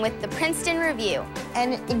association with the Princeton Review.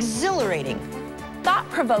 An exhilarating,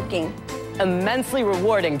 thought-provoking, immensely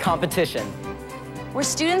rewarding competition where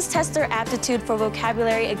students test their aptitude for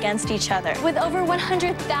vocabulary against each other. With over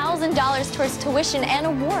 $100,000 towards tuition and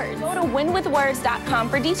awards. Go to winwithwords.com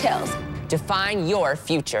for details. Define your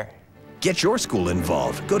future. Get your school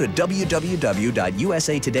involved. Go to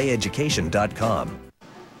www.usatodayeducation.com.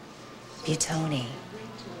 Buitoni.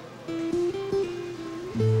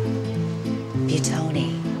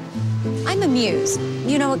 Buitoni. I'm a muse.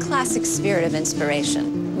 You know, a classic spirit of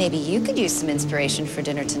inspiration. Maybe you could use some inspiration for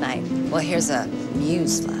dinner tonight. Well, here's a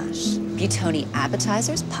muse flash. Buitoni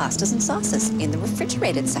appetizers, pastas, and sauces in the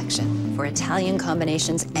refrigerated section. For Italian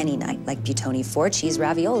combinations any night, like Buitoni 4-cheese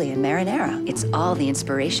ravioli and marinara. It's all the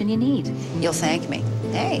inspiration you need. You'll thank me.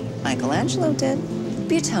 Hey, Michelangelo did.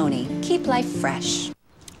 Buitoni, keep life fresh.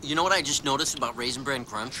 You know what I just noticed about Raisin Bran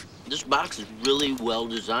Crunch? This box is really well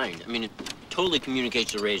designed. I mean, it totally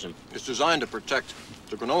communicates the raisin. It's designed to protect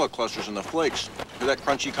the granola clusters and the flakes. Hear that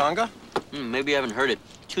crunchy conga? Maybe you haven't heard it.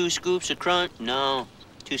 2 scoops of crunch? No,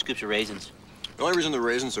 2 scoops of raisins. The only reason the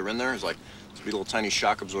raisins are in there is like to be little tiny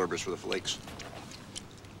shock absorbers for the flakes.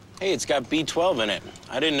 Hey, it's got B12 in it.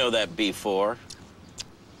 I didn't know that before.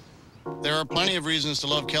 There are plenty of reasons to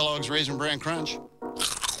love Kellogg's Raisin Bran Crunch.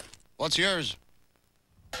 What's yours?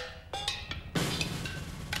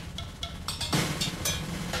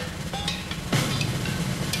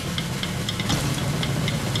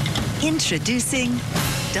 Introducing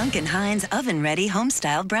Duncan Hines oven-ready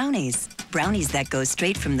home-style brownies. Brownies that go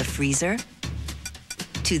straight from the freezer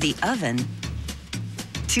to the oven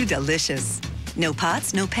to delicious. No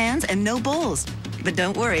pots, no pans, and no bowls. But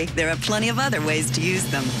don't worry, there are plenty of other ways to use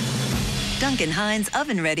them. Duncan Hines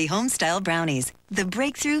oven-ready home-style brownies. The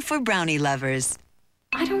breakthrough for brownie lovers.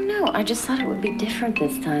 I don't know. I just thought it would be different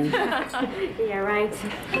this time. Yeah, right.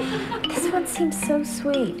 This one seems so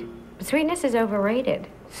sweet. Sweetness is overrated.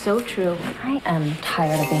 So true. I am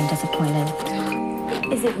tired of being disappointed.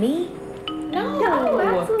 Is it me? No,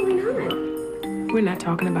 absolutely not. We're not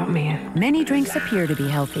talking about man. Many drinks appear to be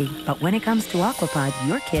healthy, but when it comes to Aquapod,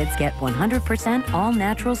 your kids get 100%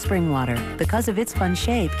 all-natural spring water. Because of its fun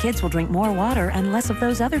shape, kids will drink more water and less of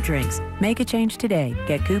those other drinks. Make a change today.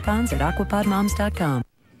 Get coupons at aquapodmoms.com.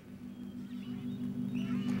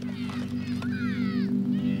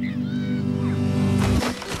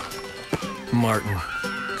 Martin.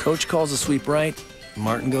 Coach calls a sweep right,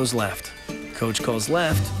 Martin goes left. Coach calls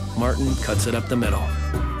left, Martin cuts it up the middle.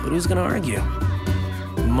 But who's gonna argue?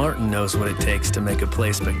 Martin knows what it takes to make a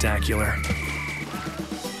play spectacular.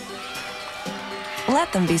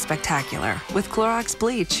 Let them be spectacular with Clorox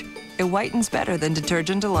bleach. It whitens better than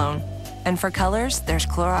detergent alone. And for colors, there's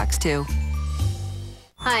Clorox too.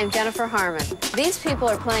 Hi, I'm Jennifer Harmon. These people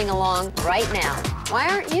are playing along right now. Why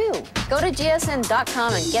aren't you? Go to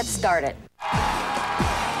gsn.com and get started.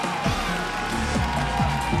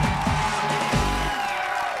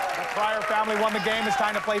 Family won the game. It's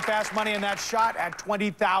time to play Fast Money, and that shot at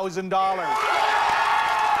 $20,000.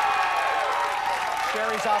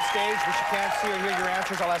 Sherry's off stage, but she can't see or hear your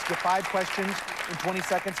answers. I'll ask you 5 questions in 20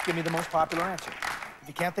 seconds. Give me the most popular answer. If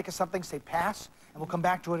you can't think of something, say pass, and we'll come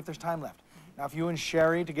back to it if there's time left. Now, if you and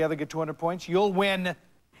Sherry together get 200 points, you'll win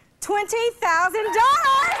 $20,000.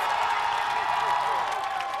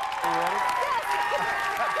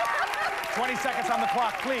 20 seconds on the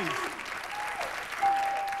clock, please.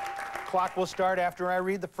 Clock will start after I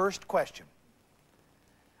read the first question.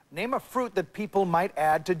 Name a fruit that people might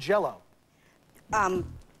add to Jell-O.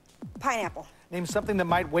 Pineapple. Name something that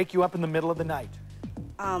might wake you up in the middle of the night.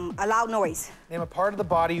 A loud noise. Name a part of the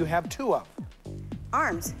body you have 2 of.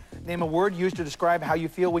 Arms. Name a word used to describe how you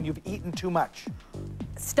feel when you've eaten too much.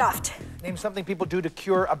 Stuffed. Name something people do to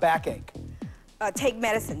cure a backache. Take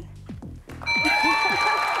medicine.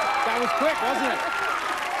 That was quick, wasn't it?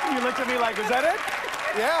 You looked at me like, is that it?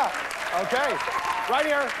 Yeah. Okay. Right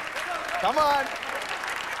here. Come on.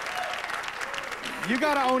 You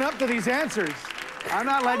got to own up to these answers. I'm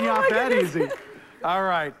not letting you off that easy. All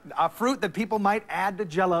right. A fruit that people might add to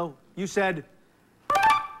Jell-O. You said,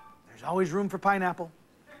 there's always room for pineapple.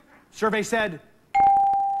 Survey said,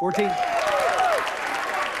 14.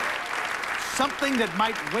 Something that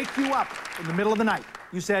might wake you up in the middle of the night.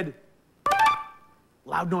 You said,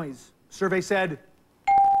 loud noise. Survey said,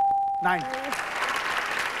 9.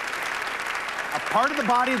 A part of the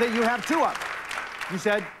body that you have 2 of. You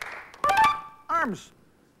said, arms.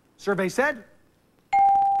 Survey said,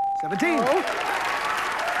 17. Oh.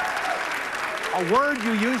 A word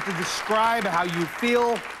you use to describe how you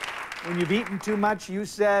feel when you've eaten too much. You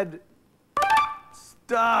said,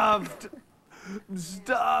 stuffed. I'm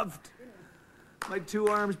stuffed. My 2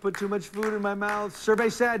 arms put too much food in my mouth. Survey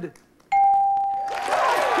said,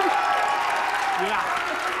 yeah.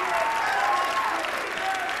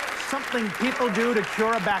 Something people do to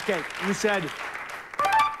cure a backache. You said,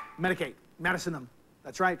 medicate, medicine them.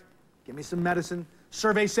 That's right. Give me some medicine.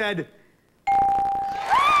 Survey said,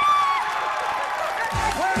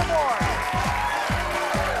 clear the board.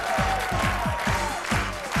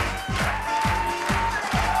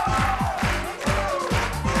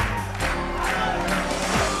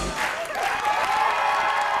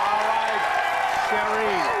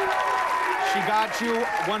 Got you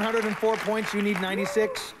 104 points. You need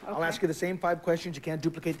 96. Okay. I'll ask you the same 5 questions. You can't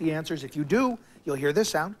duplicate the answers. If you do, you'll hear this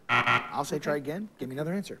sound. I'll say try again. Give me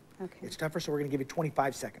another answer. Okay. It's tougher, so we're going to give you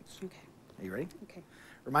 25 seconds. Okay. Are you ready? Okay.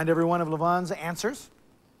 Remind everyone of Levon's answers.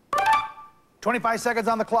 25 seconds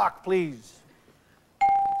on the clock, please.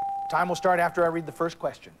 Time will start after I read the first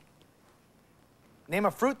question. Name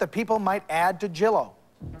a fruit that people might add to Jell-O.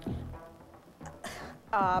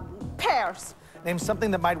 Pears. Name something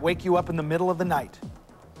that might wake you up in the middle of the night.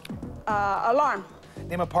 Alarm.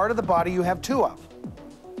 Name a part of the body you have 2 of.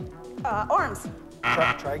 Arms.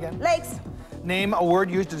 Try again. Legs. Name a word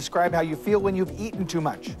used to describe how you feel when you've eaten too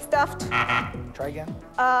much. Stuffed. Try again.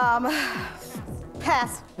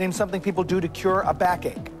 Pass. Name something people do to cure a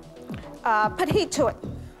backache. Put heat to it.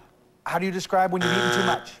 How do you describe when you've eaten too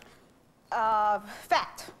much?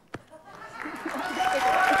 Fat.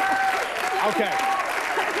 Okay.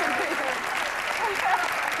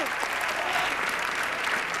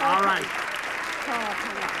 All right.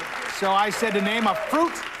 So I said to name a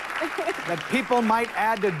fruit that people might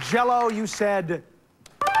add to Jell-O. You said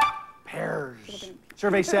pears.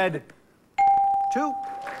 Survey said 2.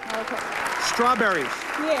 Okay. Strawberries.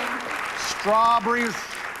 Yeah. Strawberries.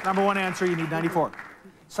 Number 1 answer. You need 94.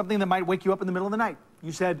 Something that might wake you up in the middle of the night.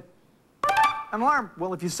 You said an alarm.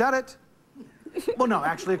 Well, if you said it. Well, no,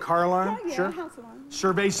 actually a car alarm. Yeah, sure. house alarm.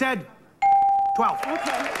 Survey said 12. Okay.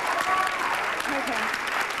 Okay.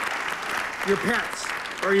 Your pets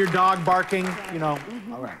or your dog barking, you know.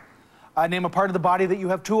 All right. Name a part of the body that you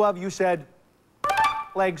have 2 of. You said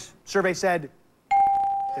legs. Survey said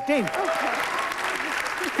 15. Okay.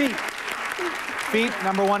 Feet. Feet,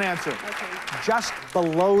 number 1 answer. Okay. Just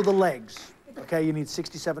below the legs. Okay, you need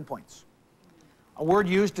 67 points. A word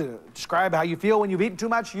used to describe how you feel when you've eaten too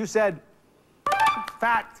much. You said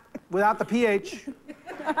fat without the PH.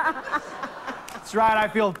 That's right, I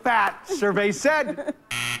feel fat. Survey said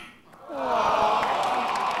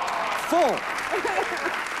full.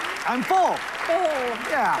 I'm full.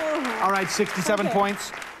 Yeah. All right, 67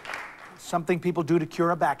 points. Something people do to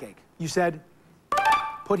cure a backache. You said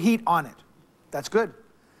put heat on it. That's good.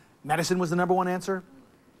 Medicine was the number 1 answer.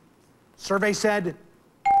 Survey said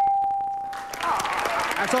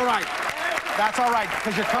that's all right. That's all right,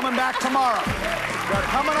 because you're coming back tomorrow. They're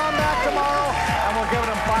coming on back tomorrow, and we'll give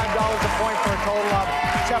them $5 a point for a total of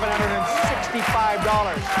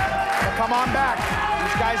 $765. So come on back.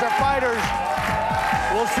 These guys are fighters.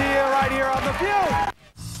 We'll see you right here on The Feud.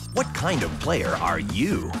 What kind of player are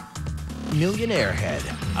you? Millionaire Head,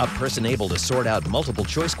 a person able to sort out multiple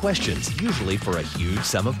choice questions, usually for a huge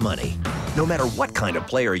sum of money. No matter what kind of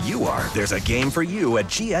player you are, there's a game for you at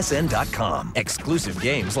GSN.com. Exclusive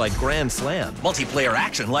games like Grand Slam, multiplayer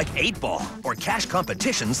action like 8-Ball, or cash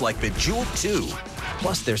competitions like Bejeweled 2.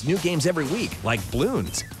 Plus, there's new games every week, like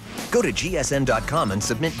Bloons. Go to GSN.com and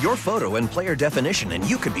submit your photo and player definition, and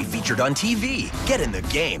you could be featured on TV. Get in the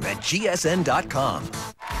game at GSN.com.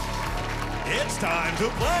 It's time to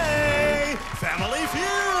play Family Feud!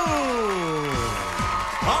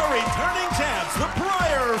 Our returning champs, the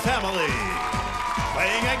Pryor family,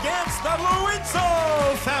 playing against the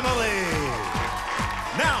Luizzo family.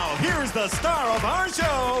 Now, here's the star of our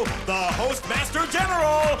show, the Hostmaster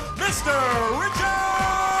General, Mr.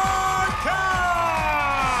 Richard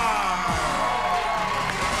Kahn!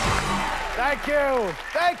 Thank you.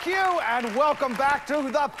 Thank you, and welcome back to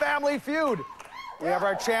the Family Feud. We have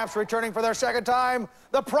our champs returning for their second time,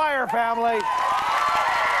 the Pryor family.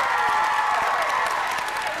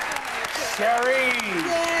 Sherry.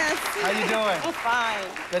 Yes. How you doing? I'm fine.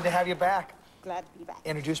 Good to have you back. Glad to be back.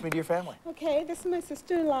 Introduce me to your family. Okay, this is my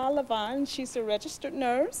sister-in-law, LaVon. She's a registered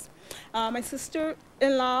nurse. My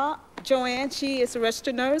sister-in-law, Joanne, she is a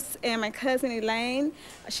registered nurse. And my cousin, Elaine,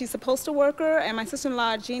 she's a postal worker. And my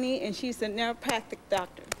sister-in-law, Jeannie, and she's a neuropathic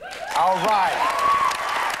doctor. All right.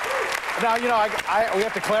 Now, you know, we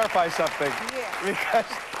have to clarify something. Yeah. Because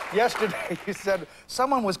yesterday you said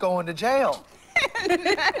someone was going to jail.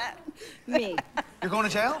 Me. You're going to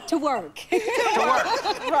jail? To work. To work?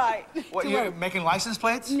 Right. What, you're making license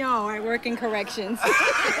plates? No, I work in corrections.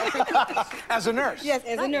 As a nurse? Yes,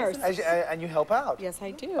 as a nurse. And you help out? Yes,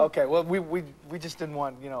 I do. Okay, well, we just didn't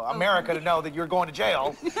want, you know, America to know that you're going to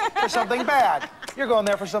jail for something bad. You're going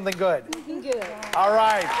there for something good. Good. All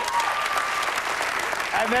right.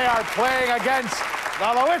 And they are playing against the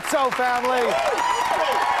Lowitzo family.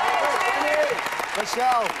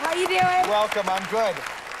 Michelle. How you doing? Welcome, I'm good.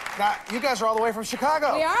 Now, you guys are all the way from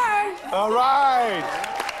Chicago. We are. All right.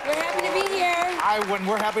 We're happy to be here.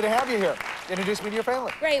 We're happy to have you here. Introduce me to your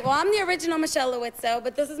family. Great. Well, I'm the original Michelle Lowitzo,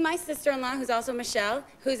 but this is my sister-in-law, who's also Michelle,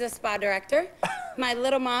 who's a spa director. My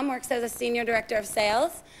little mom works as a senior director of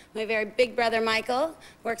sales. My very big brother, Michael,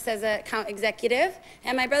 works as an account executive.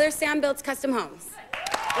 And my brother, Sam, builds custom homes.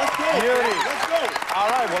 Let's go. Beauty. Let's go. All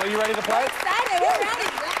right. Well, are you ready to play? Excited. We're ready.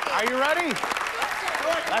 Are you ready?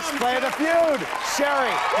 Let's play the feud.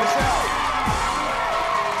 Sherry, Michelle.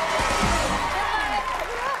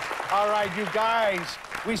 All right, you guys.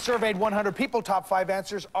 We surveyed 100 people. Top 5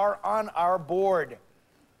 answers are on our board.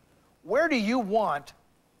 Where do you want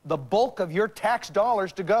the bulk of your tax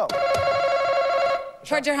dollars to go?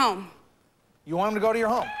 Towards your home. You want them to go to your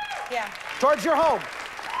home? Yeah. Towards your home.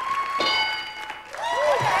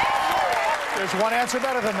 There's one answer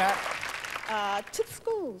better than that. To the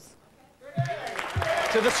schools.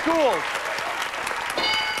 To the schools.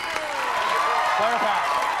 Claire, pass.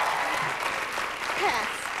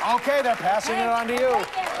 Pass. Okay, they're passing it on to you.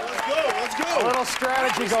 Let's go, let's go. A little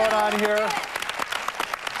strategy going on here.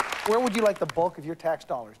 Where would you like the bulk of your tax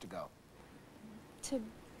dollars to go? To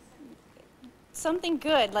something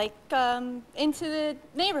good, like into the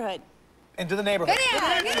neighborhood. Into the neighborhood. Good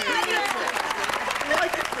answer.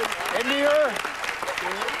 Into your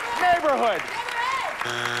neighborhood.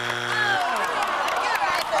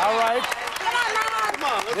 All right. Come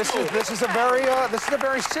on, let's go. This is a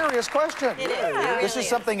very serious question. It is. This is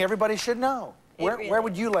something everybody should know. Where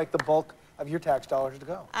would you like the bulk of your tax dollars to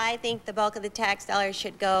go? I think the bulk of the tax dollars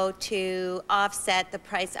should go to offset the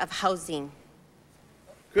price of housing.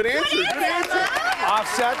 Good answer, good answer.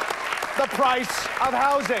 Offset the price of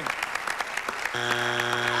housing.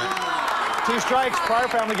 2 strikes. Pryor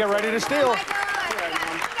family, get ready to steal.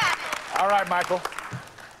 All right, Michael.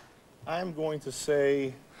 I'm going to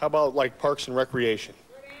say, how about like Parks and Recreation?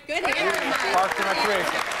 Good answer. Parks and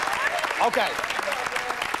Recreation. Okay.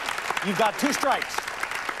 You've got 2 strikes.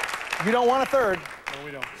 You don't want a third. No,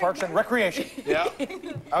 we don't. Parks and Recreation. Yeah.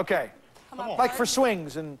 Okay. Like for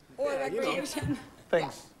swings and Or recreation.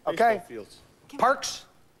 things. Okay. Baseball fields. Parks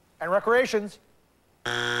and Recreations.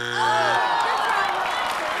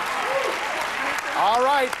 All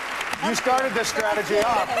right. You started this strategy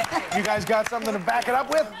off. You guys got something to back it up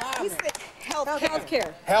with? Health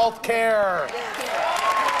care. Health care.